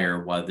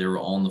wire while they were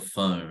on the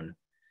phone,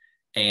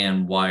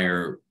 and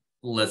wire,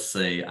 let's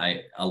say,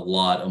 a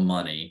lot of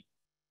money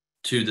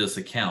to this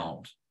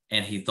account,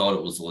 and he thought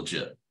it was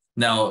legit.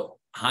 Now,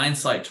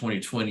 hindsight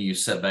 2020, you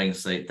sit back and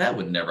say, that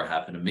would never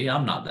happen to me.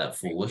 I'm not that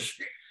foolish.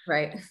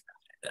 Right.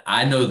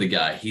 I know the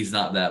guy. He's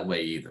not that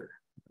way either.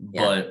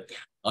 Yeah.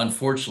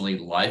 unfortunately,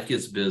 life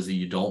gets busy.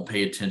 You don't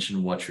pay attention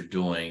to what you're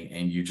doing,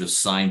 and you just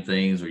sign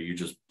things or you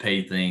just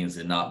pay things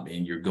and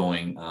you're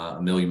going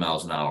a million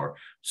miles an hour.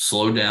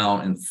 Slow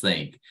down and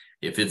think.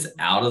 If it's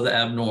out of the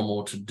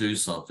abnormal to do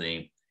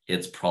something,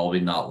 it's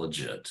probably not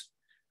legit.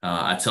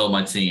 I tell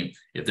my team,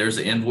 if there's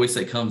an invoice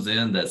that comes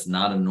in that's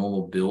not a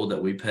normal bill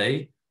that we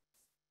pay,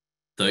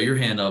 throw your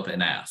hand up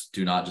and ask.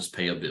 Do not just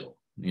pay a bill.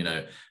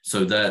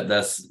 So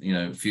that's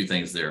a few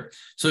things there.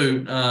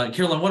 So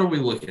Caroline, what are we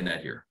looking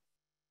at here?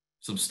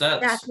 Some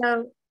stats. Yeah,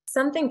 so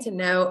something to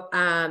note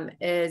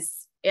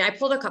is I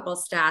pulled a couple of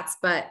stats,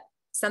 but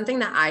something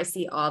that I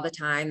see all the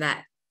time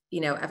that,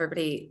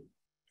 everybody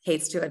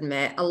hates to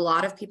admit, a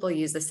lot of people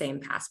use the same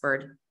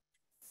password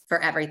for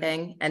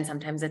everything. And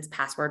sometimes it's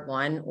password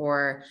one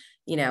or,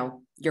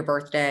 your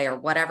birthday or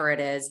whatever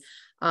it is.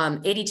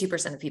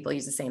 82% of people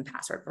use the same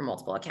password for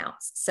multiple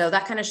accounts. So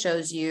that kind of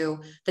shows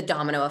you the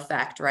domino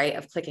effect, right?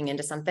 Of clicking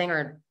into something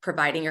or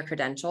providing your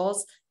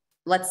credentials.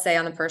 Let's say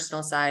on the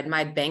personal side,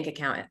 my bank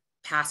account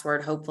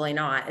password, hopefully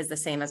not, is the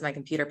same as my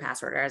computer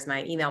password or as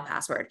my email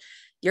password.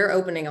 You're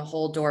opening a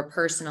whole door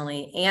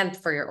personally and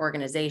for your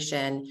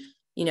organization,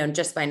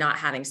 just by not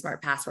having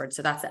smart passwords.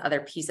 So that's the other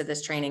piece of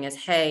this training is,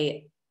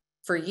 hey,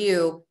 for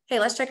you, hey,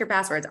 let's check your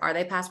passwords. Are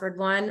they password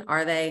one?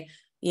 Are they,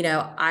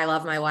 I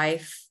love my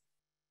wife,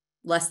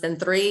 less than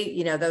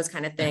 3, those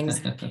kind of things.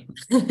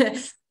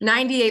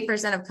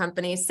 98% of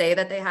companies say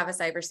that they have a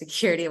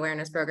cybersecurity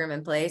awareness program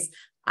in place.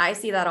 I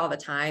see that all the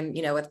time,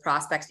 with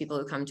prospects, people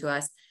who come to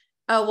us.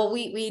 Oh, well,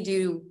 we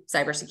do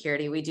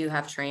cybersecurity. We do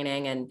have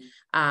training. And,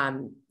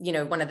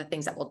 one of the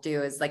things that we'll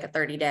do is like a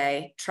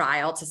 30-day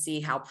trial to see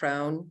how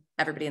prone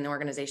everybody in the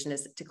organization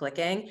is to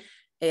clicking.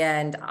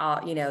 And,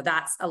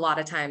 that's a lot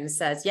of times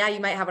says, yeah, you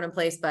might have it in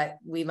place, but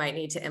we might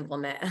need to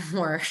implement a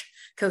more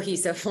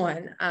cohesive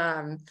one.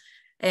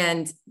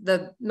 And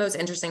the most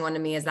interesting one to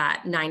me is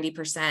that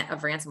 90%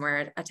 of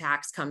ransomware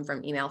attacks come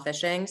from email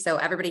phishing. So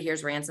everybody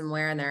hears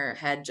ransomware and their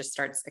head just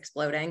starts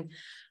exploding.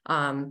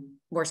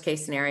 Worst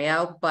case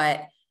scenario.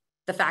 But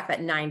the fact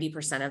that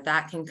 90% of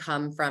that can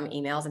come from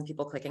emails and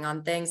people clicking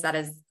on things, that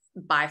is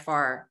by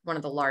far one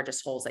of the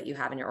largest holes that you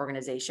have in your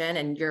organization.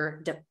 And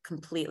you're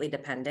completely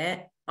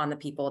dependent on the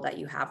people that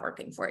you have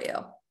working for you.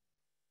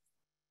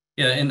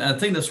 Yeah, and I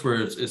think that's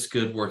where it's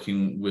good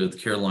working with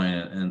Caroline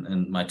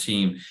and my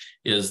team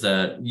is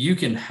that you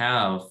can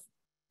have,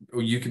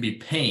 or you could be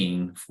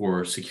paying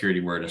for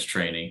security awareness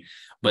training,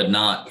 but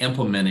not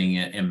implementing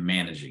it and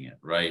managing it,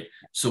 right?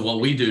 So what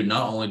we do,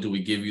 not only do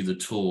we give you the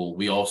tool,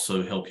 we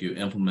also help you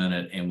implement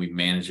it and we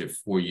manage it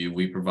for you.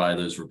 We provide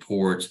those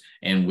reports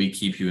and we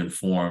keep you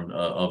informed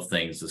of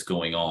things that's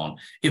going on.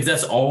 If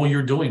that's all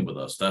you're doing with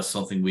us, that's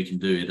something we can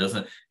do.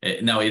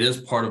 Now it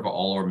is part of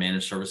all our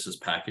managed services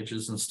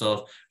packages and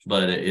stuff,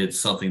 but it's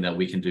something that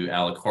we can do a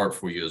la carte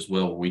for you as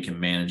well, where we can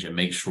manage and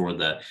make sure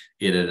that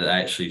it is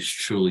actually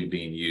truly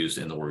being used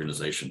in the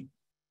organization.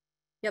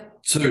 Yep.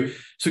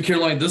 So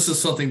Caroline, this is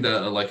something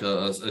that like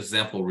a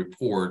example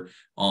report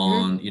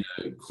on,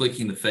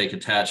 clicking the fake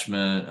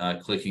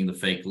attachment, clicking the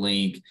fake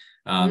link.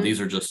 These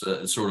are just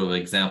a sort of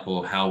example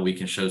of how we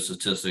can show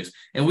statistics,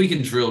 and we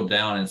can drill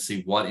down and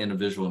see what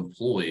individual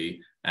employee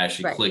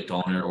actually clicked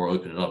on it or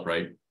opened it up,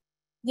 right?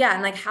 Yeah.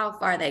 And like how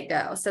far they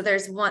go. So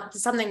there's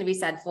something to be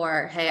said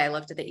for, hey, I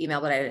looked at the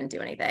email, but I didn't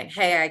do anything.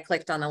 Hey, I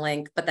clicked on the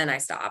link, but then I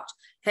stopped.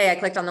 Hey, I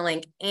clicked on the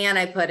link and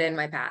I put in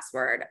my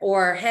password.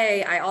 Or,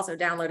 hey, I also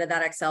downloaded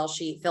that Excel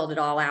sheet, filled it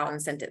all out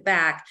and sent it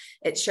back.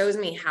 It shows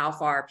me how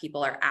far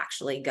people are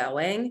actually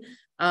going,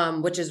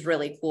 which is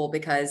really cool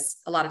because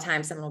a lot of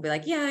times someone will be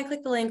like, yeah, I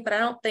clicked the link, but I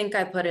don't think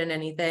I put in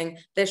anything.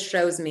 This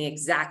shows me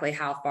exactly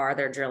how far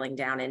they're drilling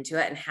down into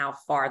it and how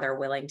far they're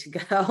willing to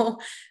go.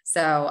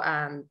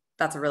 So,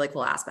 that's a really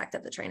cool aspect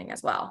of the training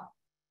as well.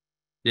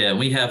 Yeah,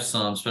 we have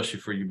some, especially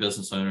for you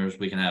business owners.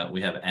 We have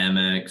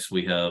Amex,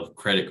 we have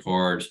credit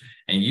cards,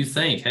 and you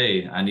think,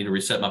 hey, I need to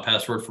reset my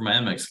password for my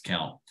Amex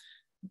account.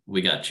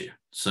 We got you.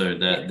 So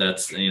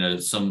that's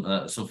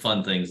some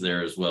fun things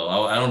there as well.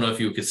 I don't know if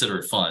you would consider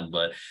it fun,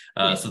 but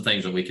some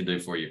things that we can do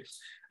for you.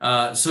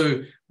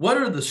 So what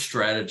are the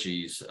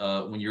strategies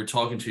when you're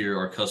talking to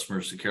our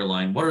customers,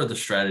 Caroline? What are the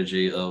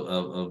strategy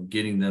of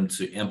getting them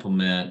to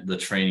implement the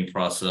training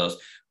process?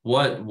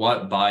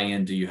 What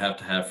buy-in do you have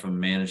to have from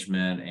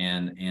management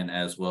and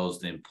as well as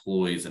the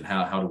employees, and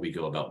how do we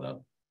go about that?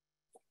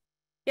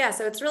 Yeah,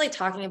 so it's really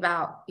talking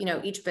about,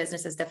 each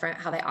business is different,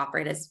 how they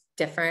operate is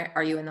different.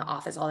 Are you in the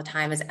office all the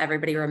time? Is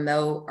everybody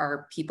remote?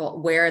 Are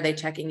people, where are they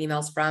checking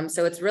emails from?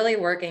 So it's really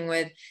working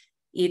with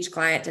each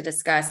client to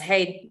discuss,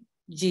 hey,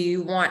 do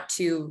you want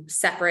to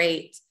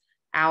separate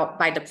out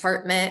by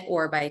department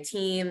or by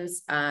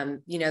teams?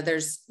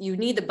 You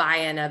need the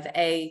buy-in of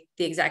the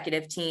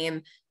executive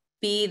team,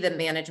 B, the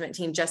management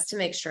team, just to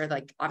make sure,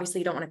 like, obviously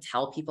you don't want to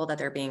tell people that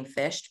they're being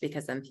phished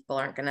because then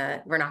we're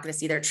not going to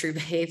see their true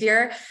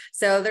behavior.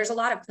 So there's a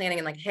lot of planning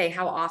and like, hey,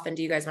 how often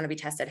do you guys want to be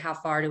tested? How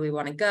far do we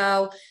want to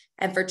go?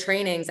 And for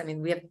trainings,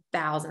 we have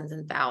thousands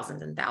and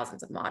thousands and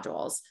thousands of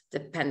modules,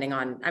 depending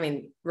on,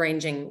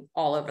 ranging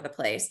all over the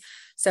place.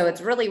 So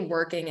it's really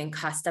working and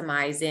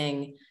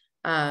customizing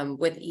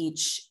with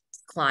each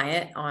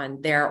client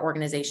on their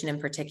organization in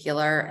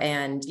particular.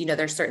 And,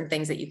 there's certain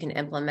things that you can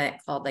implement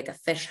called like a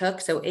fish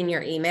hook. So in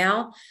your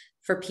email,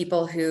 for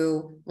people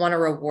who want to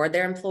reward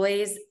their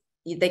employees,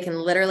 they can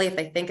literally, if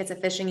they think it's a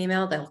phishing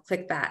email, they'll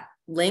click that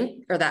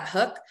link or that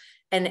hook.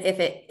 And if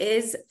it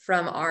is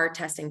from our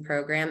testing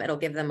program, it'll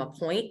give them a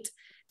point.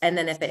 And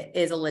then if it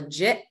is a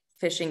legit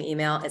phishing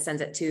email, it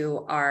sends it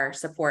to our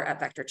support at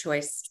Vector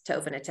Choice to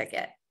open a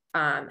ticket.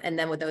 And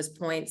then with those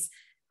points,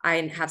 I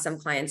have some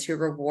clients who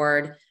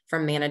reward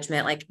from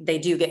management, like they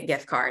do get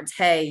gift cards.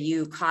 Hey,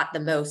 you caught the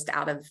most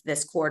out of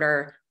this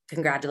quarter.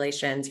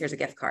 Congratulations. Here's a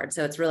gift card.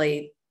 So it's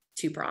really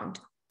two-pronged.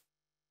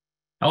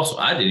 Also,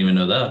 I didn't even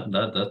know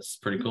that's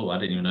pretty cool. I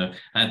didn't even know.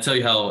 I tell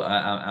you how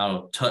I'm out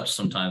of touch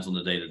sometimes on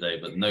the day-to-day,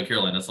 but no,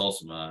 Caroline, that's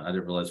awesome. I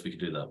didn't realize we could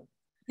do that.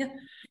 Yeah.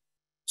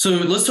 So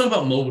let's talk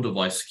about mobile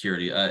device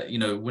security.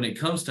 When it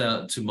comes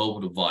down to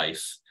mobile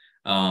device,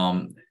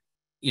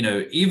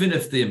 even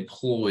if the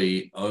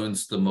employee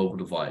owns the mobile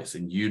device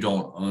and you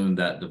don't own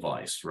that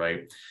device,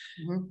 right?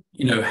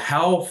 Mm-hmm.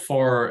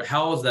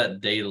 How is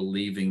that data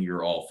leaving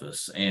your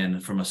office?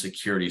 And from a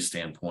security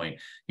standpoint,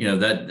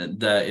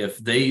 that if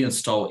they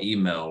install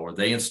email or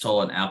they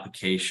install an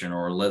application,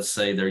 or let's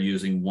say they're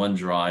using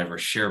OneDrive or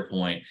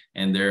SharePoint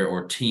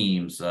or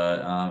Teams,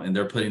 and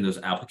they're putting those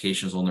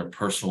applications on their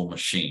personal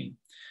machine,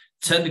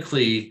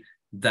 technically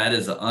that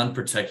is an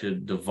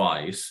unprotected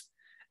device.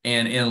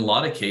 And in a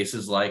lot of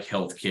cases, like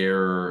healthcare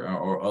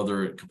or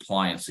other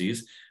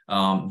compliances,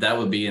 that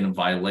would be in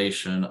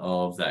violation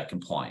of that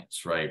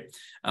compliance, right?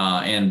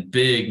 And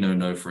big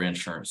no-no for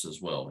insurance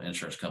as well,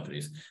 insurance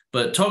companies.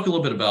 But talk a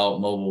little bit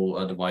about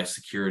mobile device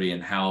security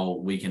and how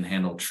we can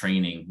handle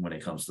training when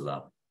it comes to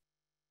that.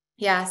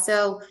 Yeah,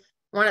 so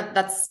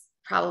that's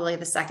probably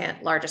the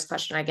second largest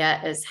question I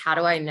get is, how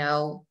do I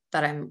know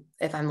that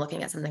if I'm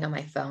looking at something on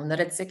my phone that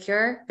it's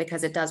secure?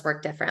 Because it does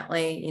work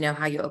differently,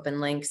 how you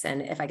open links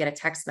and if I get a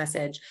text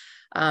message.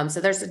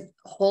 So there's a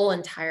whole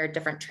entire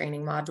different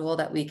training module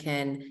that we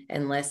can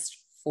enlist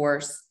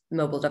for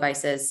mobile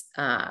devices,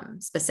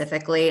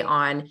 specifically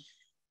on,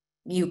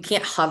 you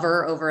can't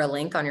hover over a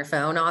link on your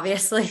phone,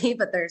 obviously,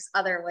 but there's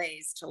other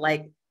ways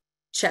to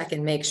check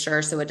and make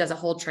sure. So it does a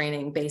whole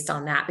training based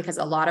on that, because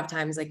a lot of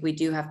times, we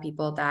do have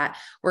people that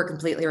work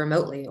completely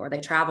remotely, or they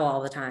travel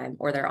all the time,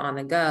 or they're on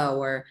the go,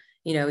 or,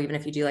 even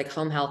if you do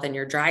home health and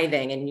you're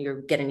driving and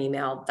you get an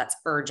email that's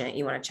urgent,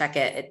 you want to check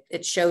it.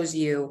 It shows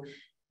you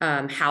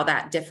how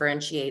that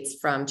differentiates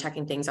from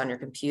checking things on your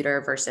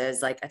computer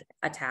versus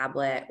a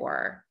tablet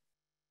or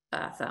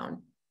a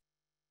phone.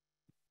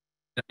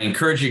 I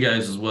encourage you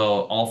guys as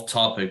well, off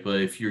topic, but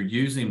if you're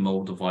using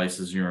mobile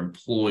devices, your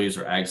employees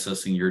are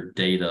accessing your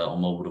data on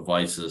mobile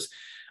devices.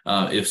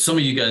 If some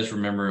of you guys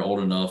old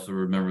enough to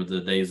remember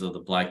the days of the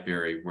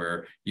BlackBerry,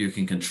 where you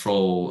can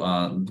control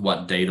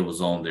what data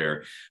was on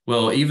there.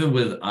 Well, even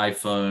with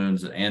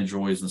iPhones and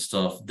Androids and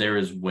stuff, there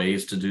is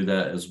ways to do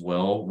that as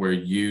well, where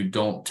you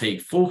don't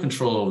take full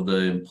control of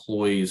the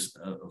employee's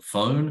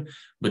phone,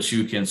 but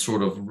you can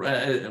sort of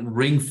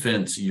ring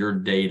fence your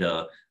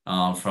data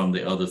from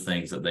the other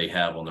things that they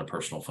have on their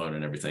personal phone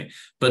and everything.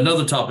 But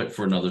another topic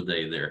for another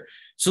day there.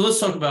 So let's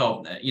talk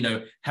about,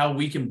 how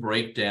we can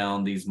break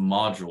down these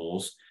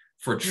modules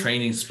for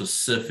training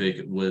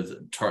specific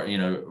with,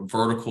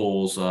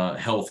 verticals,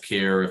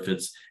 healthcare, if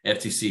it's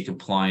FTC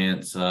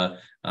compliance,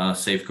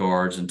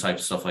 safeguards and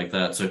types of stuff like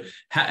that. So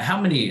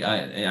how many,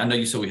 I know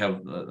you said we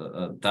have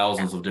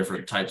thousands of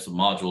different types of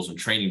modules and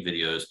training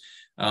videos.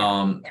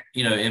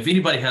 If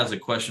anybody has a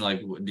question,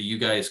 do you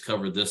guys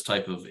cover this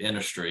type of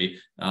industry,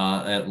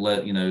 throw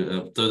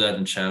that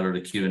in chat or the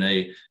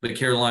Q&A. But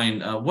Caroline,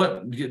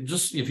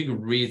 just if you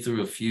can read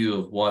through a few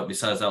of what,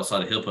 besides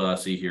outside of HIPAA I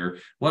see here,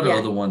 what are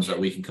other ones that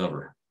we can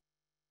cover?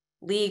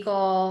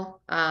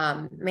 Legal,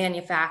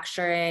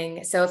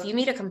 manufacturing. So if you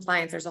meet a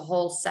compliance, there's a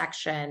whole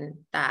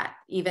section that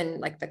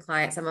even the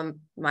client, some of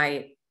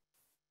my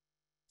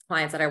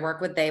clients that I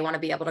work with, they want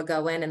to be able to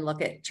go in and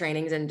look at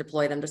trainings and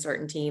deploy them to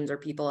certain teams or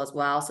people as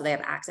well. So they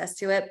have access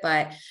to it,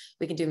 but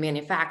we can do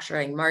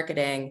manufacturing,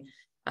 marketing,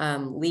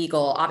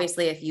 legal.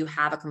 Obviously, if you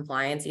have a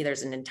compliance,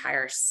 there's an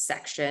entire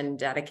section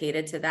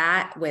dedicated to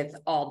that with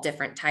all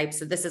different types.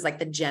 So this is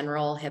the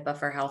general HIPAA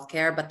for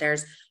healthcare, but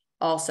there's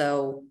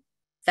also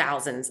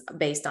thousands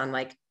based on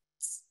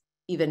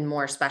even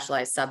more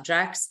specialized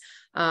subjects.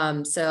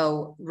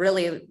 So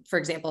really, for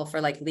example,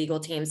 for legal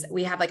teams,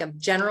 we have a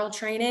general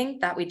training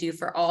that we do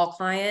for all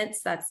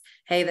clients. That's,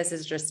 hey, this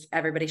is just,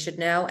 everybody should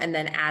know. And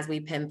then as we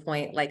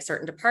pinpoint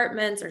certain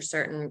departments or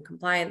certain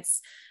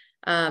compliance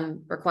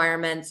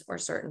requirements or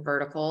certain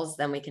verticals,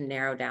 then we can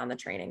narrow down the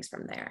trainings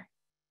from there.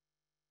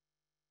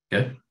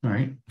 Okay. All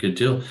right. Good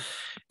deal.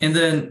 And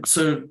then,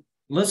 so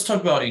let's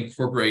talk about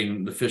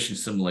incorporating the phishing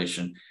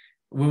simulation.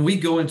 When we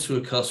go into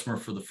a customer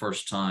for the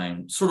first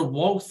time, sort of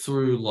walk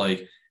through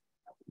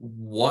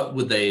what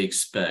would they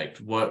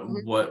expect? What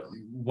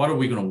are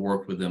we going to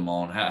work with them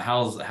on?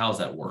 How's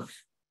that work?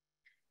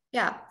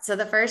 Yeah. So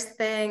the first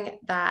thing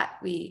that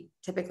we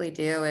typically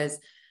do is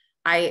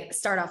I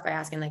start off by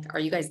asking, are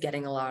you guys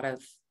getting a lot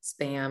of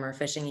spam or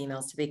phishing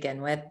emails to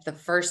begin with. The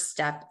first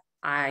step,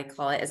 I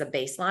call it, is a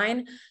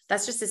baseline.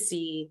 That's just to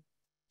see,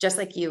 just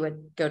like you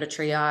would go to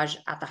triage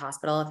at the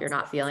hospital if you're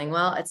not feeling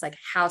well. It's like,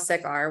 how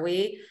sick are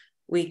we?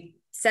 We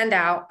send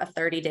out a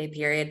 30-day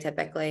period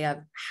typically of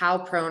how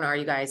prone are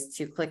you guys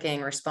to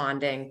clicking,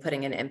 responding,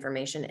 putting in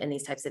information in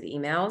these types of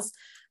emails.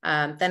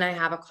 Then I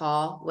have a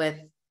call with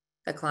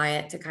the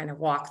client to kind of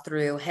walk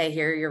through, hey,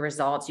 here are your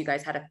results. You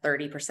guys had a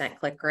 30%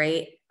 click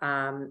rate.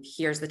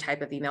 Here's the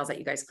type of emails that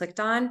you guys clicked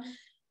on.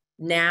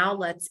 Now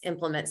let's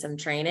implement some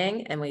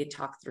training, and we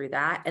talk through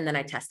that. And then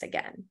I test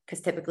again, because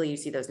typically you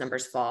see those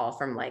numbers fall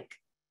from like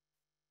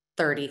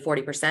 30,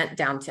 40%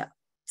 down to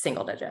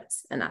single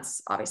digits. And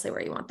that's obviously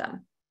where you want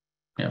them.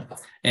 Yeah.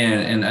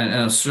 And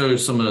I'll show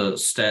some of the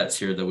stats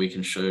here that we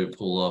can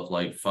pull up,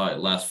 like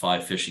last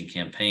 5 phishing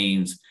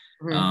campaigns.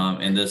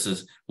 And this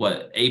is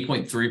what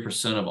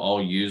 8.3% of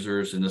all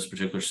users in this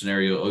particular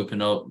scenario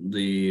open up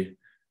the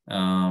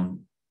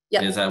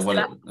is that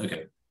what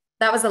okay.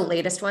 That was the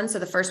latest one. So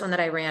the first one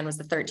that I ran was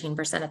the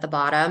 13% at the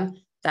bottom.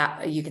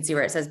 That you can see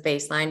where it says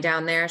baseline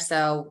down there.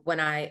 So when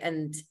I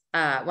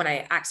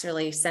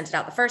actually sent it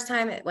out the first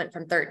time, it went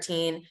from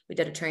 13. We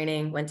did a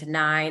training, went to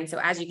 9. So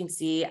as you can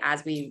see,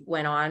 as we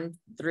went on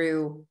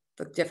through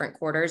the different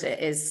quarters, it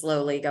is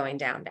slowly going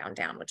down,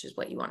 which is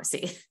what you want to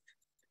see.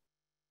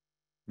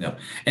 Yeah.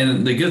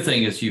 And the good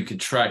thing is you could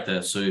track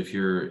that. So if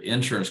your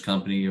insurance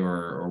company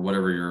or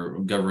whatever your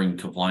governing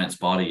compliance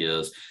body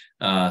is,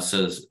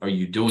 says, are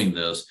you doing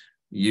this?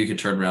 You could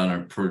turn around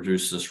and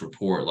produce this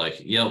report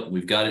like, yep,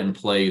 we've got it in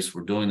place.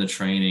 We're doing the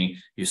training.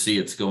 You see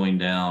it's going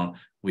down.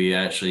 We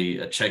actually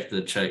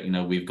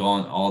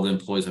all the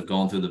employees have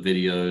gone through the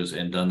videos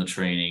and done the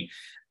training,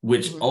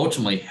 which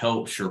ultimately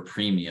helps your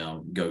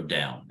premium go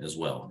down as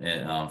well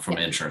from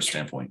an insurance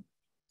standpoint.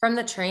 From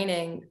the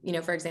training,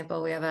 for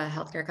example, we have a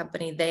healthcare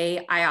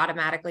company. I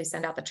automatically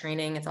send out the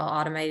training. It's all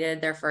automated.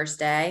 Their first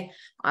day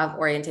of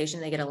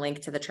orientation, they get a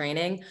link to the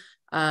training.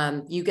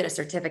 You get a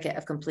certificate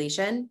of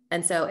completion.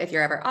 And so if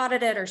you're ever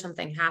audited or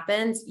something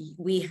happens,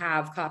 we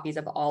have copies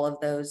of all of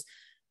those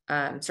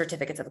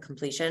certificates of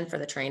completion for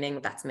the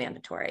training. That's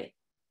mandatory.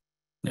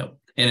 Yep.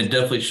 And it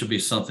definitely should be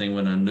something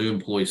when a new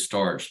employee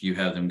starts, you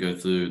have them go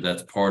through.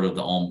 That's part of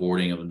the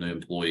onboarding of a new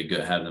employee,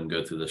 have them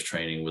go through this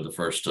training with the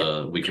first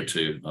week or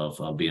two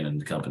of being in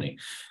the company.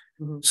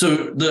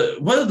 So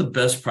what are the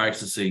best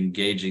practices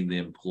engaging the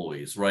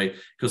employees, right?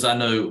 Because I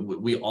know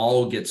we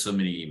all get so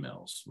many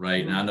emails,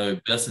 right? And I know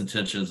best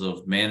intentions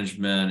of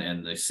management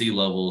and the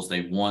C-levels,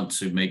 they want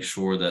to make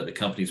sure that the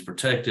company's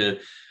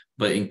protected,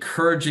 but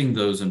encouraging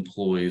those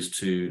employees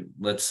to,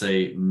 let's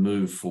say,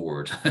 move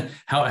forward.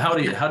 How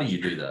do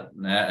you do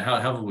that?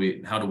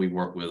 How do we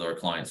work with our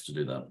clients to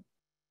do that?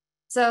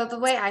 So the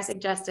way I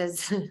suggest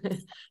is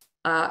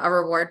a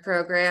reward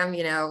program.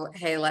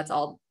 Hey, let's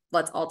all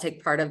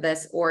take part of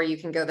this, or you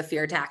can go the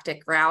fear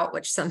tactic route,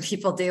 which some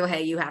people do.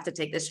 Hey, you have to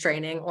take this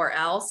training or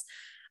else.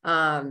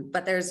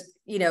 But there's,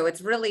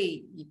 it's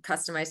really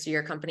customized to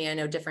your company. I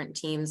know different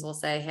teams will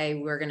say, hey,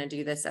 we're going to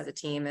do this as a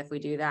team. If we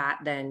do that,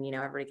 then,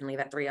 everybody can leave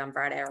at 3 on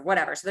Friday or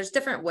whatever. So there's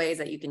different ways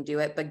that you can do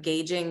it, but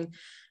gauging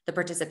the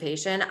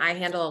participation, I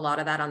handle a lot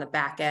of that on the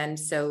back end.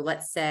 So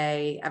let's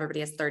say everybody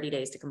has 30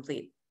 days to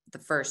complete the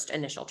first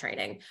initial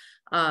training.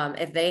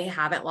 If they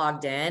haven't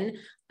logged in,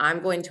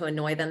 I'm going to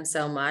annoy them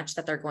so much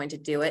that they're going to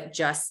do it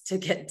just to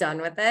get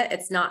done with it.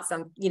 It's not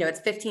it's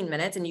 15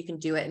 minutes and you can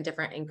do it in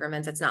different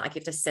increments. It's not like you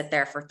have to sit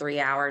there for 3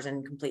 hours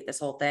and complete this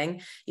whole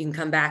thing. You can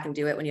come back and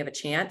do it when you have a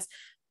chance.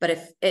 But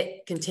if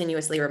it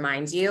continuously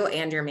reminds you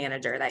and your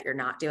manager that you're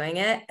not doing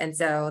it. And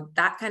so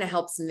that kind of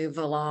helps move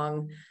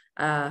along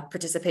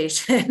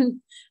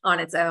participation on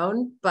its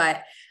own.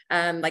 But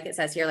like it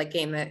says here, like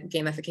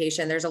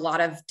gamification, there's a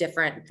lot of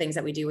different things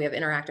that we do. We have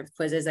interactive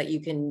quizzes that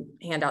you can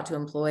hand out to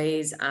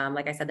employees.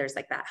 Like I said, there's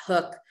like that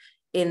hook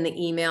in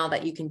the email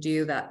that you can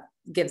do that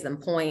gives them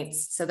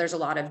points. So there's a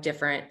lot of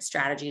different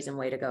strategies and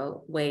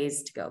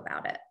ways to go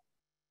about it.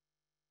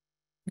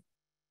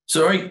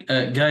 So, all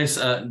right, guys,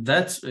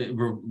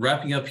 we're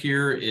wrapping up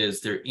here.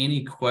 Is there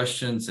any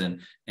questions?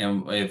 And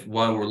if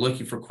while we're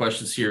looking for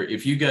questions here,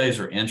 if you guys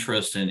are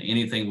interested in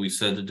anything we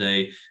said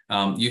today,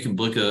 you can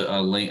book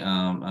a link,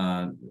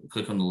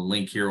 click on the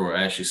link here, or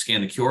actually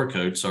scan the QR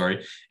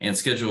code, and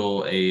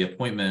schedule a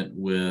appointment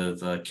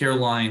with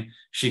Caroline.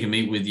 She can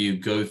meet with you,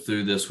 go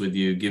through this with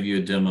you, give you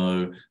a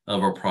demo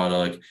of our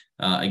product.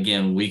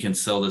 Again, we can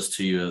sell this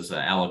to you as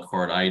an a la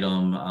carte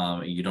item.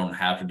 You don't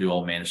have to do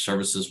all managed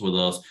services with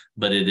us,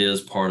 but it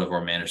is part of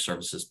our managed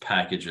services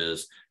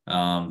packages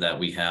that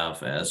we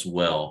have as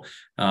well.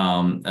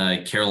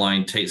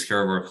 Caroline takes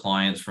care of our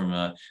clients from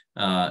a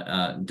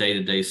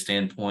day-to-day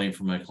standpoint,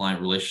 from a client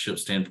relationship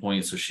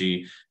standpoint. So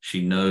she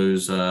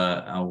knows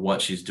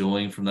what she's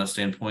doing from that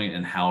standpoint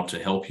and how to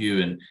help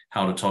you and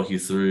how to talk you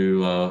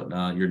through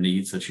your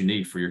needs that you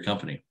need for your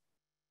company.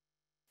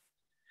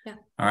 Yeah.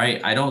 All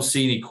right. I don't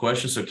see any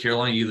questions. So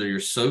Caroline, either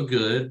you're so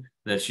good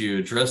that you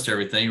addressed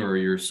everything, or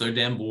you're so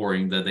damn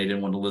boring that they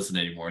didn't want to listen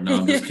anymore. No,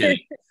 I'm just kidding.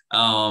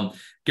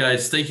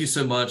 Guys, thank you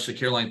so much.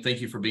 Caroline, thank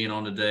you for being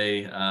on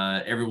today.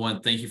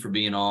 Everyone, thank you for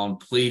being on.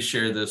 Please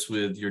share this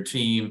with your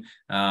team.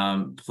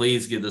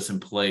 Please get this in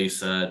place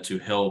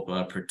to help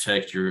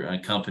protect your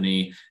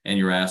company and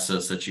your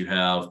assets that you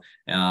have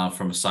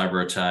from a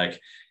cyber attack.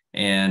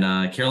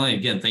 And Caroline,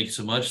 again, thank you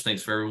so much.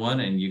 Thanks for everyone.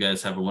 And you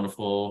guys have a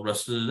wonderful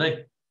rest of the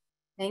day.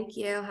 Thank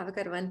you. Have a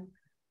good one.